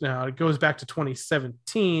laps. Now it goes back to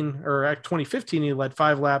 2017 or 2015. He led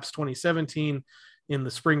 5 laps. 2017 in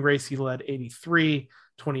the spring race, he led 83.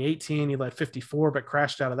 2018, he led 54, but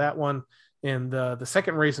crashed out of that one. And the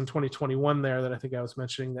second race in 2021 there that I think I was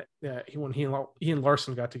mentioning that when he and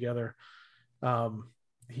Larson got together,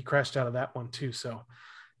 he crashed out of that one too. So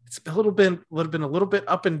it's been a little bit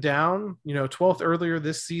up and down, 12th earlier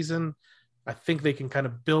this season. I think they can kind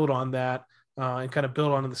of build on that and kind of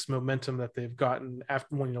build on this momentum that they've gotten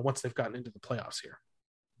after, once they've gotten into the playoffs here.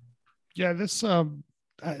 Yeah, this the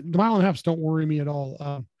mile and a halves don't worry me at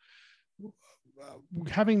all.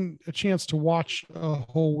 Having a chance to watch a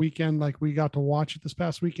whole weekend like we got to watch it this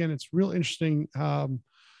past weekend, it's real interesting.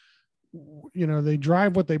 they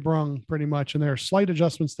drive what they brung pretty much, and there are slight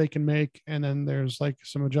adjustments they can make. And then there's like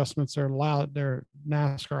some adjustments their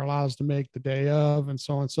NASCAR allows to make the day of, and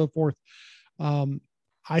so on and so forth.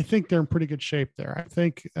 I think they're in pretty good shape there. I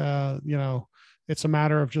think, it's a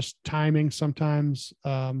matter of just timing sometimes.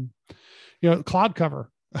 Cloud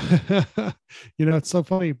cover, it's so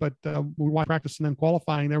funny, but we want practice and then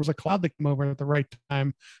qualifying. There was a cloud that came over at the right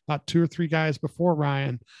time, about 2 or 3 guys before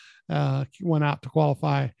Ryan went out to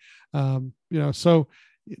qualify. So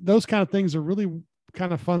those kind of things are really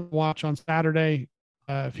kind of fun to watch on Saturday.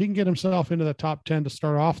 If he can get himself into the top 10 to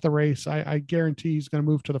start off the race, I guarantee he's going to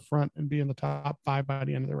move to the front and be in the top 5 by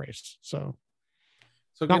the end of the race. So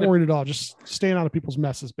not worried at all. Just staying out of people's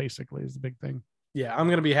messes basically is the big thing. Yeah, I'm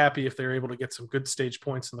going to be happy if they're able to get some good stage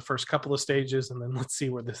points in the first couple of stages, and then let's see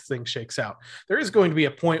where this thing shakes out. There is going to be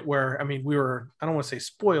a point where, I don't want to say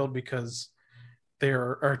spoiled because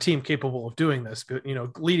they're a team capable of doing this, but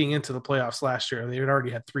leading into the playoffs last year, they had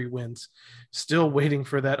already had 3 wins, still waiting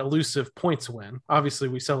for that elusive points win. Obviously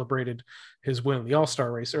we celebrated his win in the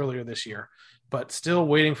All-Star race earlier this year, but still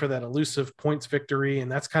waiting for that elusive points victory.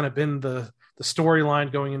 And that's kind of been the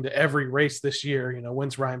storyline going into every race this year.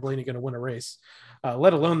 When's Ryan Blaney going to win a race?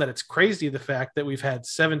 Let alone that it's crazy the fact that we've had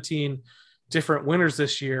 17 different winners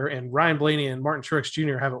this year, and Ryan Blaney and Martin Truex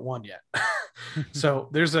Jr. haven't won yet. So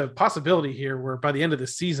there's a possibility here where by the end of the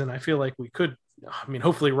season, I feel like we could,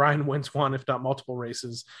 hopefully Ryan wins one, if not multiple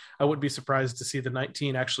races. I wouldn't be surprised to see the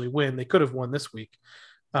 19 actually win. They could have won this week.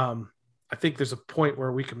 I think there's a point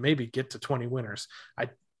where we can maybe get to 20 winners. I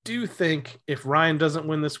do think if Ryan doesn't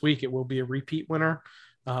win this week, it will be a repeat winner.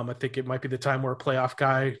 I think it might be the time where a playoff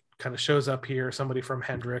guy kind of shows up here, somebody from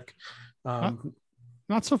Hendrick. Not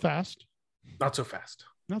so fast. Not so fast.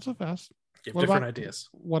 You have different ideas.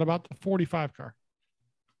 What about the 45 car?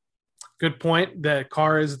 Good point. That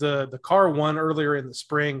car is the car won earlier in the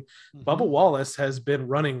spring. Mm-hmm. Bubba Wallace has been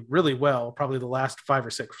running really well, probably the last 5 or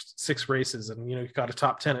 6 races. And, he got a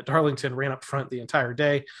top 10 at Darlington, ran up front the entire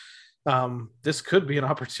day. This could be an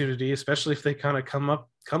opportunity, especially if they kind of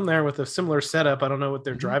come there with a similar setup. I don't know what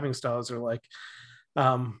their driving styles are like.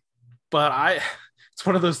 But it's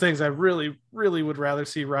one of those things I really, really would rather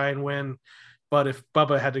see Ryan win. But if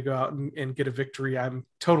Bubba had to go out and get a victory, I'm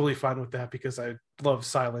totally fine with that because I love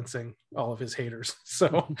silencing all of his haters.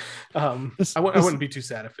 So I wouldn't be too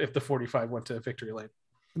sad if the 45 went to victory lane.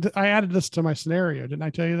 I added this to my scenario. Didn't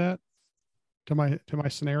I tell you that? To my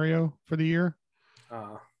scenario for the year?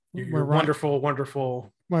 Your wonderful,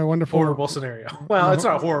 my wonderful, horrible scenario. Well, it's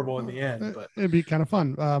not horrible in the end, but it'd be kind of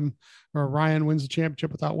fun. Or Ryan wins the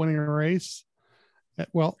championship without winning a race.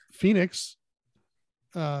 Well, Phoenix,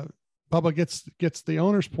 Bubba gets the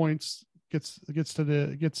owner's points, gets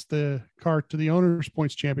the car to the owner's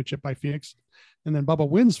points championship by Phoenix, and then Bubba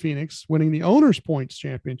wins Phoenix, winning the owner's points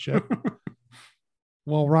championship.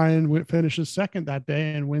 Well, Ryan finishes second that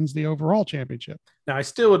day and wins the overall championship. Now, I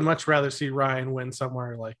still would much rather see Ryan win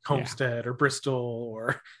somewhere like Homestead or Bristol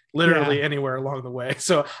or literally anywhere along the way.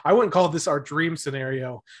 So I wouldn't call this our dream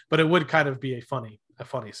scenario, but it would kind of be a funny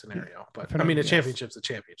scenario. But a championship's a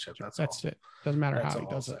championship. That's it. Doesn't matter how he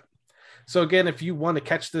does it. So again, if you want to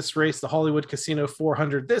catch this race, the Hollywood Casino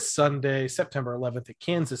 400 this Sunday, September 11th at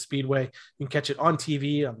Kansas Speedway, you can catch it on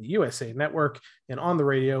TV on the USA Network and on the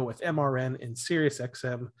radio with MRN and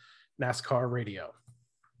SiriusXM NASCAR Radio.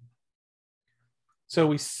 So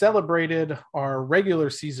we celebrated our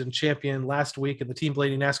regular season champion last week in the Team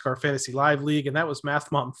Blaney NASCAR Fantasy Live League, and that was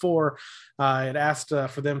Math Mom 4. I had asked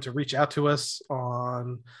for them to reach out to us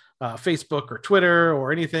on Facebook or Twitter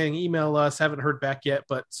or anything, email us. Haven't heard back yet,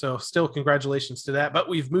 but so still congratulations to that. But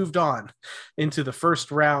we've moved on into the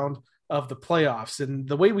first round of the playoffs. And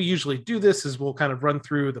the way we usually do this is we'll kind of run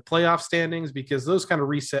through the playoff standings because those kind of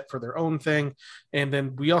reset for their own thing. And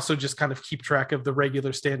then we also just kind of keep track of the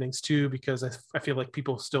regular standings too, because I feel like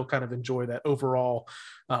people still kind of enjoy that overall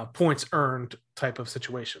points earned type of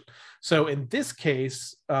situation. So in this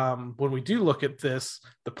case, when we do look at this,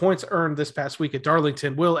 the points earned this past week at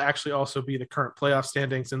Darlington will actually also be the current playoff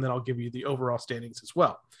standings. And then I'll give you the overall standings as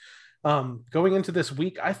well. Going into this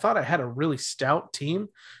week, I thought I had a really stout team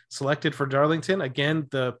selected for Darlington. Again,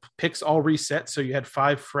 the picks all reset, so you had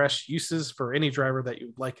 5 fresh uses for any driver that you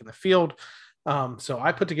would like in the field. So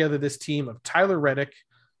I put together this team of Tyler Reddick,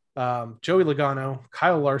 Joey Logano,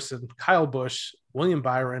 Kyle Larson, Kyle Busch, William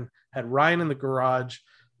Byron, had Ryan in the garage,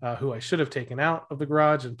 who I should have taken out of the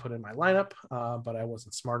garage and put in my lineup, but I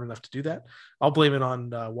wasn't smart enough to do that. I'll blame it on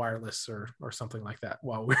wireless or something like that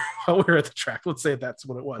while we're at the track. Let's say that's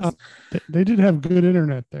what it was. They did have good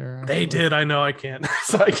internet there. They did. I know I can't,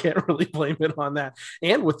 so I can't really blame it on that.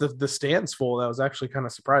 And with the stands full, that was actually kind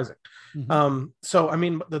of surprising. So, I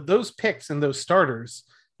mean, those picks and those starters,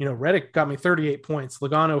 Reddick got me 38 points,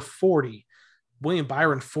 Logano 40, William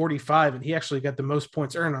Byron 45, and he actually got the most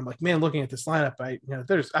points earned. I'm like, man, looking at this lineup,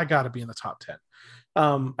 I got to be in the top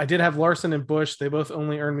 10. I did have Larson and Busch. They both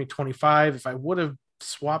only earned me 25. If I would have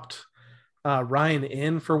swapped Ryan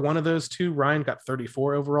in for one of those two, Ryan got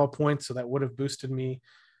 34 overall points, so that would have boosted me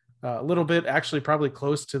a little bit, actually probably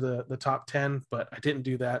close to the top 10, but I didn't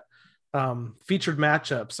do that. Featured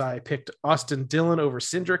matchups, I picked Austin Dillon over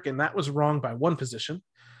Cindric, and that was wrong by one position.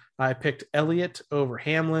 I picked Elliott over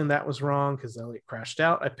Hamlin. That was wrong because Elliott crashed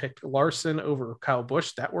out. I picked Larson over Kyle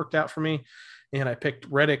Busch. That worked out for me. And I picked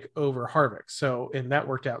Reddick over Harvick. And that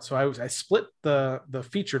worked out. So I split the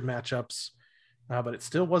featured matchups, but it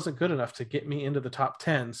still wasn't good enough to get me into the top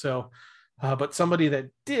 10. So, but somebody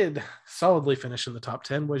that did solidly finish in the top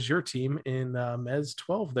 10 was your team in Mez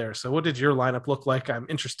 12 there. So what did your lineup look like? I'm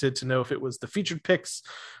interested to know if it was the featured picks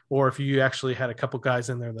or if you actually had a couple guys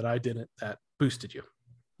in there that I didn't that boosted you.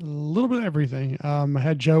 A little bit of everything. I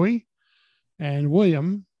had Joey and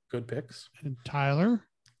William. Good picks. And Tyler.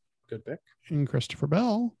 Good pick. And Christopher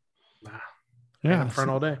Bell. Yeah. In front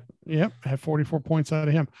all day. Yep. I had 44 points out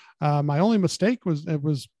of him. My only mistake was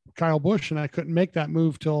Kyle Busch, and I couldn't make that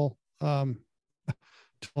move till it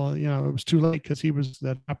was too late because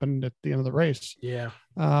that happened at the end of the race. Yeah.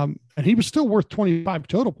 And he was still worth 25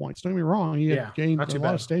 total points. Don't get me wrong. He had gained a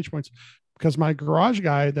lot of stage points. Because my garage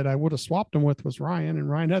guy that I would have swapped him with was Ryan, and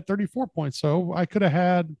Ryan had 34 points. So I could have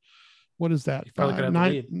had, what is that? I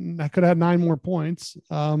could have had 9 more points.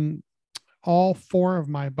 All 4 of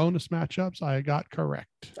my bonus matchups I got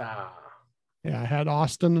correct. Yeah, I had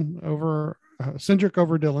Austin over Cindric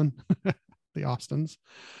over Dillon, the Austins,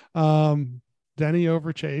 Denny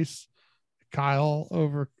over Chase, Kyle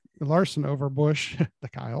over Larson over Busch, the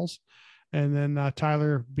Kyles. And then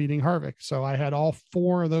Tyler beating Harvick. So I had all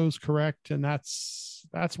 4 of those correct. And that's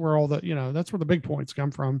where all the, that's where the big points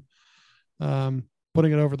come from.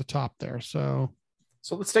 Putting it over the top there. So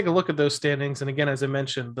let's take a look at those standings. And again, as I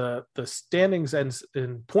mentioned, the standings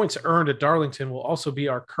and points earned at Darlington will also be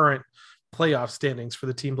our current playoff standings for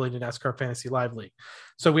the Team Blaney NASCAR Fantasy Live League.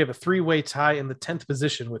 So we have a 3-way tie in the 10th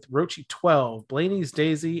position with Rochi 12, Blaney's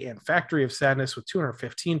Daisy, and Factory of Sadness with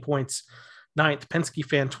 215 points. 9th, Penske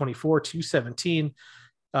Fan 24, 217.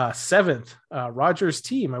 7th, Rogers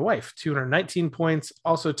T, my wife, 219 points.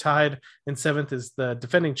 Also tied in 7th is the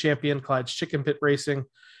defending champion, Clyde's Chicken Pit Racing.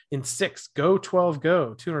 In 6th, Go 12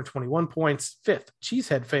 Go, 221 points. 5th,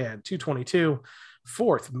 Cheesehead Fan, 222.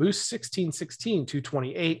 4th, Moose 1616,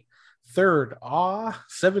 228. 3rd,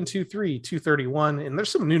 723, 231. And there's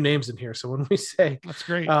some new names in here. So when we say that's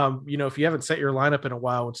great, if you haven't set your lineup in a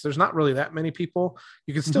while, which there's not really that many people,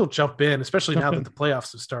 you can still jump in, especially now that the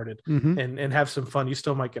playoffs have started and have some fun. You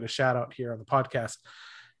still might get a shout out here on the podcast.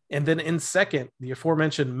 And then in 2nd, the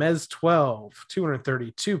aforementioned Mez 12,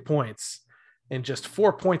 232 points, and just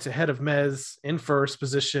 4 points ahead of Mez in 1st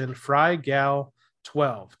position, Fry Gal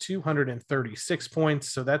 12, 236 points.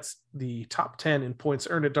 So that's the top 10 in points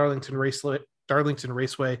earned at Darlington Raceway,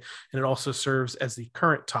 and it also serves as the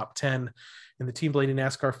current top 10 in the Team Blaney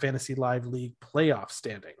NASCAR Fantasy Live League playoff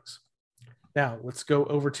standings. Now let's go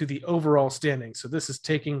over to the overall standings. So this is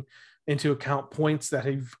taking into account points that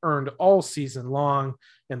have earned all season long,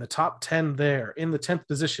 and the top 10 there. In the 10th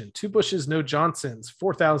position, 2 Bushes, no Johnsons,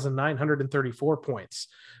 4,934 points.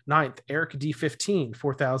 9th, Eric D15,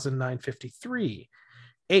 4,953.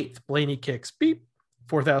 8th, Blaney Kicks Beep,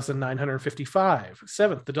 4,955.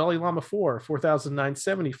 7th, the Dalai Lama 4,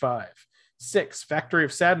 4,975. 6th, Factory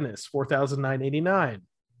of Sadness, 4,989.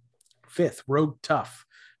 5th, Rogue Tough,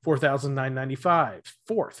 4,995.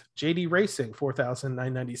 4th, JD Racing,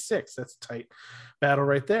 4,996. That's a tight battle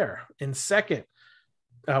right there. In 2nd,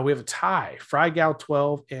 we have a tie, Fry Gal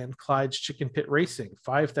 12 and Clyde's Chicken Pit Racing,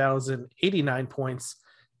 5,089 points.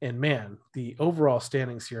 And man, the overall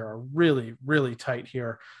standings here are really, really tight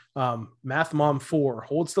here. Math Mom 4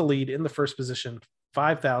 holds the lead in the 1st position,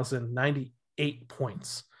 5,098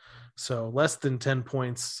 points. So less than 10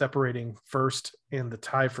 points separating 1st and the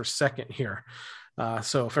tie for 2nd here.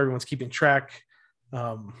 So if everyone's keeping track,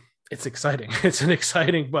 it's exciting. It's an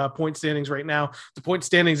exciting point standings right now. The point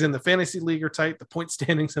standings in the fantasy league are tight. The point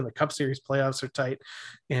standings in the Cup Series playoffs are tight.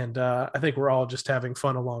 And I think we're all just having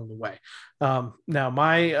fun along the way. Now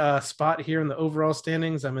my spot here in the overall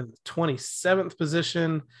standings, I'm in the 27th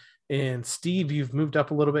position. And Steve, you've moved up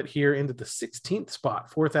a little bit here into the 16th spot,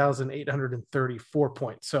 4,834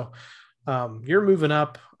 points. So you're moving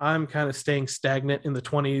up. I'm kind of staying stagnant in the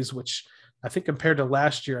 20s, which I think compared to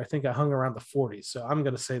last year, I think I hung around the 40s. So I'm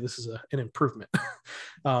going to say this is an improvement.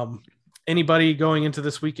 Anybody going into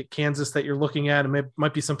this week at Kansas that you're looking at, and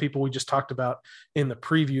might be some people we just talked about in the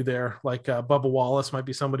preview there, like Bubba Wallace might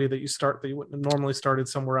be somebody that you wouldn't have normally started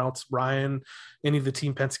somewhere else. Ryan, any of the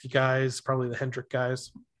Team Penske guys, probably the Hendrick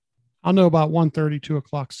guys. I'll know about 1:30, 2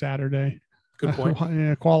 o'clock Saturday. Good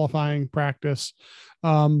point. Qualifying practice.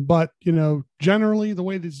 But, generally the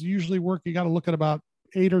way this usually work, you got to look at about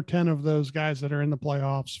 8 or 10 of those guys that are in the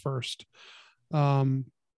playoffs first,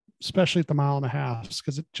 especially at the 1.5 miles,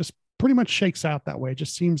 because it just pretty much shakes out that way. It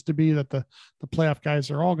just seems to be that the playoff guys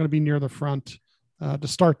are all going to be near the front to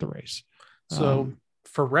start the race. So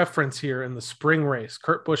for reference here, in the spring race,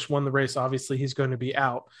 Kurt Busch won the race. Obviously he's going to be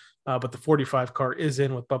out, but the 45 car is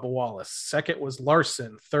in with Bubba Wallace. Second was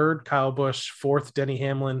Larson. Third, Kyle Busch. Fourth, Denny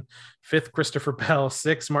Hamlin. Fifth, Christopher Bell.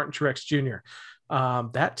 Sixth, Martin Truex Jr.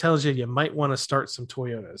 That tells you might want to start some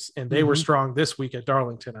Toyotas, and they were strong this week at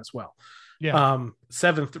Darlington as well. Yeah.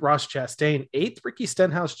 Seventh, Ross Chastain. Eighth, Ricky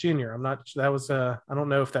Stenhouse Jr. I don't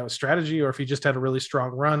know if that was strategy or if he just had a really strong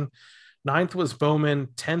run. Ninth was Bowman.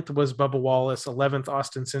 10th was Bubba Wallace. 11th,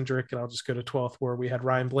 Austin Cindric. And I'll just go to 12th, where we had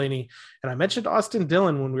Ryan Blaney. And I mentioned Austin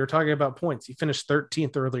Dillon when we were talking about points. He finished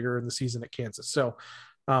 13th earlier in the season at Kansas. So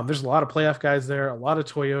there's a lot of playoff guys there, a lot of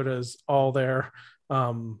Toyotas all there.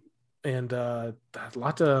 And a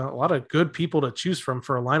lot of good people to choose from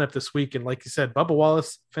for a lineup this week. And like you said, Bubba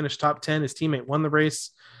Wallace finished top 10. His teammate won the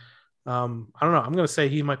race. I don't know. I'm going to say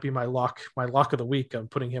he might be my lock of the week. I'm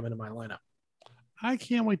putting him into my lineup. I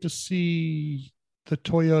can't wait to see the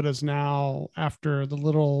Toyotas now after the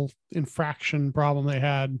little infraction problem they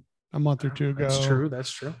had a month or two ago.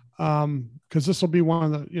 That's true. Because this will be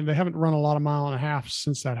one of the, they haven't run a lot of 1.5 miles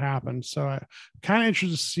since that happened. So I kind of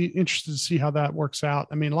interested to see how that works out.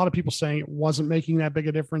 I mean, a lot of people saying it wasn't making that big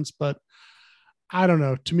a difference, but I don't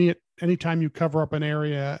know. To me, anytime you cover up an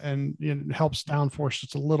area and it helps downforce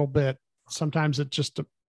just a little bit, sometimes it just,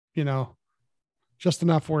 just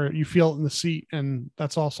enough where you feel it in the seat. And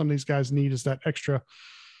that's all some of these guys need, is that extra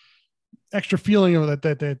feeling of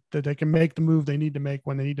that they can make the move they need to make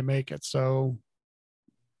when they need to make it. So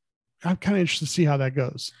I'm kind of interested to see how that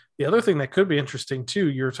goes. The other thing that could be interesting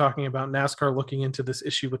too, you're talking about NASCAR looking into this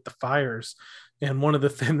issue with the fires. And one of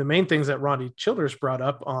the main things that Rodney Childers brought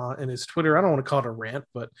up in his Twitter, I don't want to call it a rant,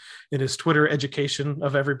 but in his Twitter education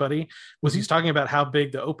of everybody, was he's talking about how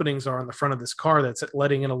big the openings are on the front of this car that's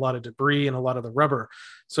letting in a lot of debris and a lot of the rubber.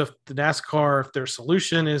 So if the NASCAR, if their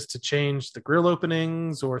solution is to change the grill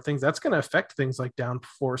openings or things, that's going to affect things like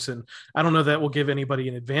downforce. And I don't know that will give anybody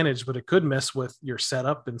an advantage, but it could mess with your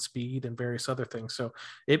setup and speed and various other things. So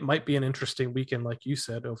it might be an interesting weekend, like you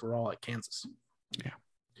said, overall at Kansas. Yeah.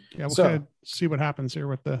 Yeah, we'll kind of see what happens here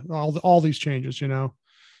with all these changes.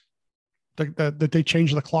 That they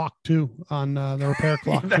change the clock too on the repair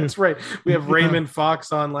clock. That's right. We have Raymond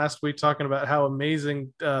Fox on last week talking about how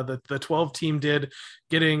amazing the 12 team did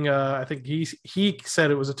getting. I think he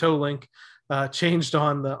said it was a toe link changed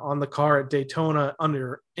on the car at Daytona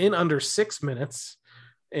under 6 minutes,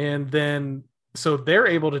 and then so they're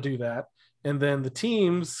able to do that. And then the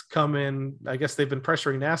teams come in, I guess they've been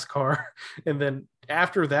pressuring NASCAR. And then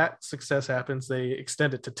after that success happens, they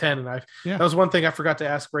extend it to 10. And that was one thing I forgot to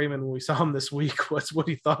ask Raymond when we saw him this week, was what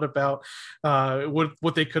he thought about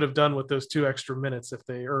what they could have done with those 2 extra minutes if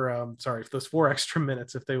those 4 extra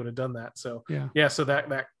minutes, if they would have done that. So so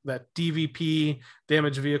that DVP,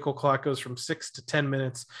 damaged vehicle clock, goes from 6 to 10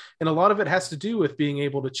 minutes. And a lot of it has to do with being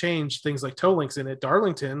able to change things like toe links. And at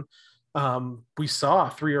Darlington, we saw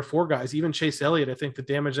 3 or 4 guys, even Chase Elliott. I think the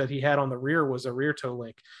damage that he had on the rear was a rear toe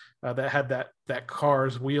link that had that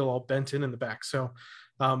car's wheel all bent in the back. So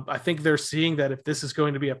I think they're seeing that if this is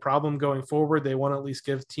going to be a problem going forward, they want to at least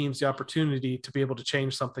give teams the opportunity to be able to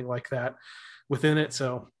change something like that within it.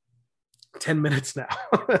 So 10 minutes now,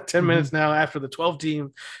 10 minutes now after the 12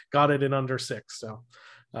 team got it in under 6. So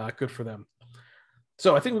good for them.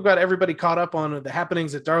 So I think we've got everybody caught up on the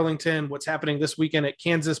happenings at Darlington, what's happening this weekend at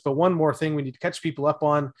Kansas. But one more thing we need to catch people up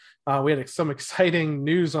on. We had some exciting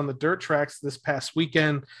news on the dirt tracks this past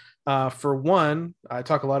weekend. For one, I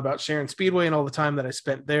talk a lot about Sharon Speedway and all the time that I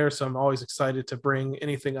spent there. So I'm always excited to bring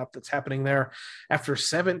anything up that's happening there. After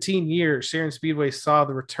 17 years, Sharon Speedway saw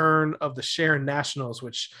the return of the Sharon Nationals,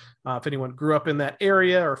 which if anyone grew up in that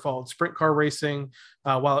area or followed sprint car racing,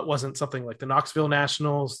 while it wasn't something like the Knoxville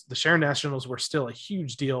Nationals, the Sharon Nationals were still a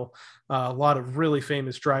huge deal. A lot of really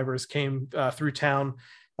famous drivers came through town.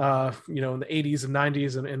 in the 80s and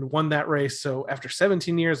 90s and won that race. So after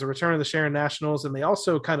 17 years, the return of the Sharon Nationals, and they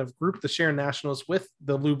also kind of grouped the Sharon Nationals with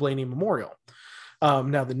the Lou Blaney Memorial.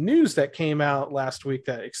 Now, the news that came out last week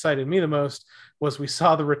that excited me the most was we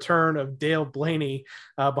saw the return of Dale Blaney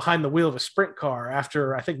behind the wheel of a sprint car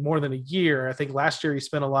after, I think, more than a year. I think last year he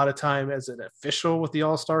spent a lot of time as an official with the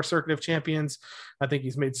All-Star Circuit of Champions. I think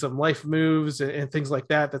he's made some life moves and things like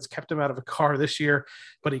that that's kept him out of a car this year.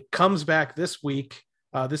 But he comes back this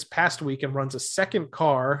past week, and runs a second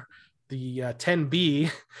car, the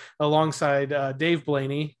 10B, alongside Dave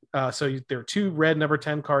Blaney. So there are 2 red number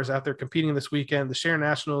 10 cars out there competing this weekend. The Sharon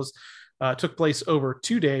Nationals took place over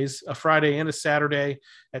 2 days, a Friday and a Saturday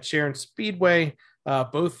at Sharon Speedway.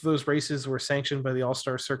 Both of those races were sanctioned by the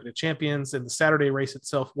All-Star Circuit of Champions, and the Saturday race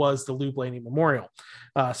itself was the Lou Blaney Memorial.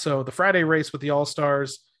 So the Friday race with the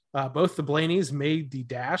All-Stars, both the Blaneys made the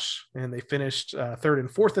dash, and they finished 3rd and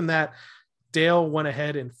 4th in that. Dale went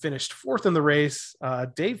ahead and finished 4th in the race.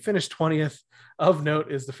 Dave finished 20th. Of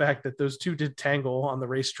note is the fact that those 2 did tangle on the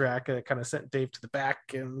racetrack. It kind of sent Dave to the back,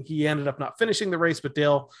 and he ended up not finishing the race. But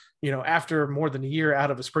Dale, after more than a year out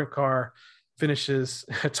of a sprint car, finishes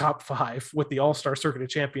top 5 with the All-Star Circuit of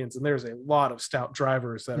Champions. And there's a lot of stout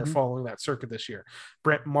drivers that are following that circuit this year.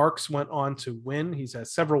 Brent Marks went on to win. He's had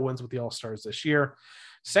several wins with the All-Stars this year.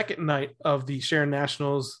 Second night of the Sharon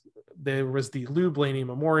Nationals, there was the Lou Blaney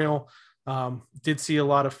Memorial. Did see a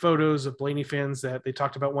lot of photos of Blaney fans that they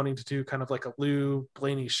talked about wanting to do kind of like a Lou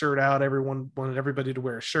Blaney shirt out. Everyone wanted everybody to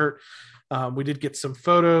wear a shirt. We did get some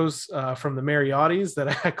photos from the Mariottis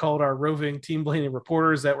that I called our roving Team Blaney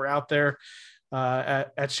reporters that were out there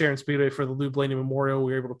at Sharon Speedway for the Lou Blaney Memorial.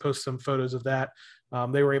 We were able to post some photos of that.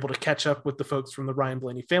 They were able to catch up with the folks from the Ryan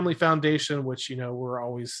Blaney Family Foundation, which, we're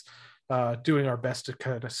always doing our best to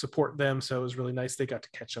kind of support them. So it was really nice they got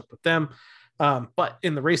to catch up with them. But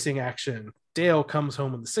in the racing action, Dale comes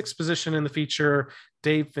home in the 6th position in the feature.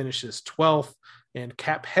 Dave finishes 12th, and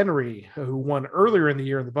Cap Henry, who won earlier in the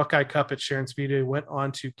year in the Buckeye Cup at Sharon Speedway, went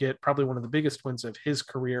on to get probably one of the biggest wins of his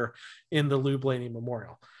career in the Lou Blaney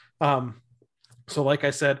Memorial. So like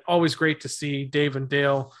I said, always great to see Dave and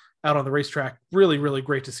Dale out on the racetrack. Really, really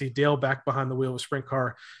great to see Dale back behind the wheel of a sprint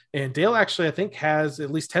car. And Dale actually, I think, has,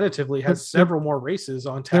 at least tentatively, has several more races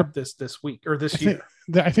on tap this week or this year.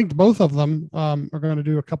 I think both of them are going to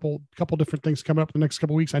do a couple different things coming up the next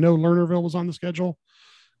couple of weeks. I know Lernerville was on the schedule.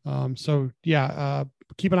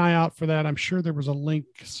 Keep an eye out for that. I'm sure there was a link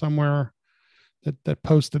somewhere that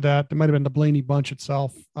posted that. It might've been the Blaney Bunch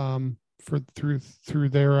itself through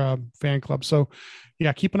their fan club. So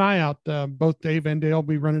yeah, keep an eye out. Both Dave and Dale will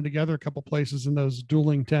be running together a couple places in those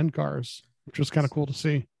dueling 10 cars, which was kind of cool to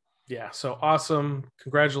see. Yeah. So awesome.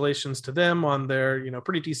 Congratulations to them on their,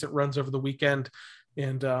 pretty decent runs over the weekend.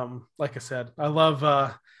 And like I said, I love,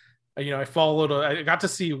 I got to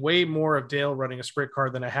see way more of Dale running a sprint car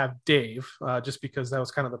than I have Dave, just because that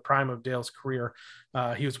was kind of the prime of Dale's career.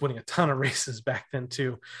 He was winning a ton of races back then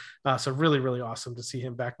too. So really, really awesome to see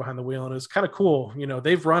him back behind the wheel. And it was kind of cool.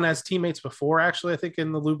 They've run as teammates before, actually, I think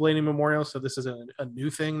in the Lou Blaney Memorial. So this isn't a new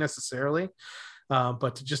thing necessarily.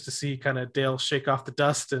 But to see kind of Dale shake off the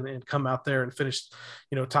dust and come out there and finish,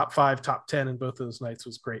 top 5, top 10 in both of those nights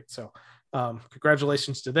was great. So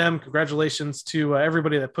congratulations to them. Congratulations to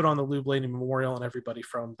everybody that put on the Lou Blaney Memorial and everybody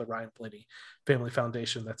from the Ryan Blaney Family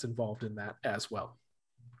Foundation that's involved in that as well.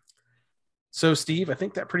 So, Steve, I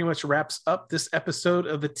think that pretty much wraps up this episode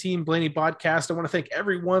of the Team Blaney podcast. I want to thank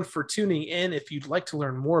everyone for tuning in. If you'd like to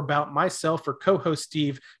learn more about myself or co-host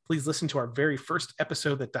Steve, please listen to our very first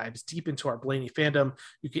episode that dives deep into our Blaney fandom.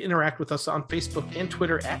 You can interact with us on Facebook and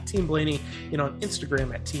Twitter at Team Blaney and on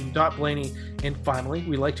Instagram at team.blaney. And finally,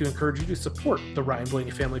 we'd like to encourage you to support the Ryan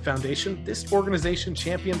Blaney Family Foundation. This organization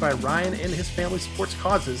championed by Ryan and his family supports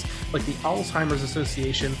causes like the Alzheimer's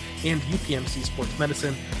Association and UPMC Sports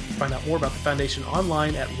Medicine. Find out more about the foundation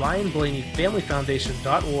online at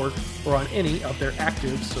ryanblaneyfamilyfoundation.org or on any of their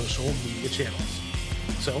active social media channels.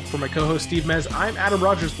 So for my co-host Steve Mez, I'm Adam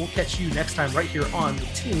Rogers. We'll catch you next time right here on the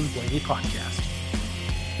Team Blaney podcast.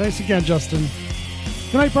 Thanks again, Justin.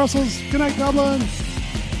 Good night, Brussels. Good night, Dublin.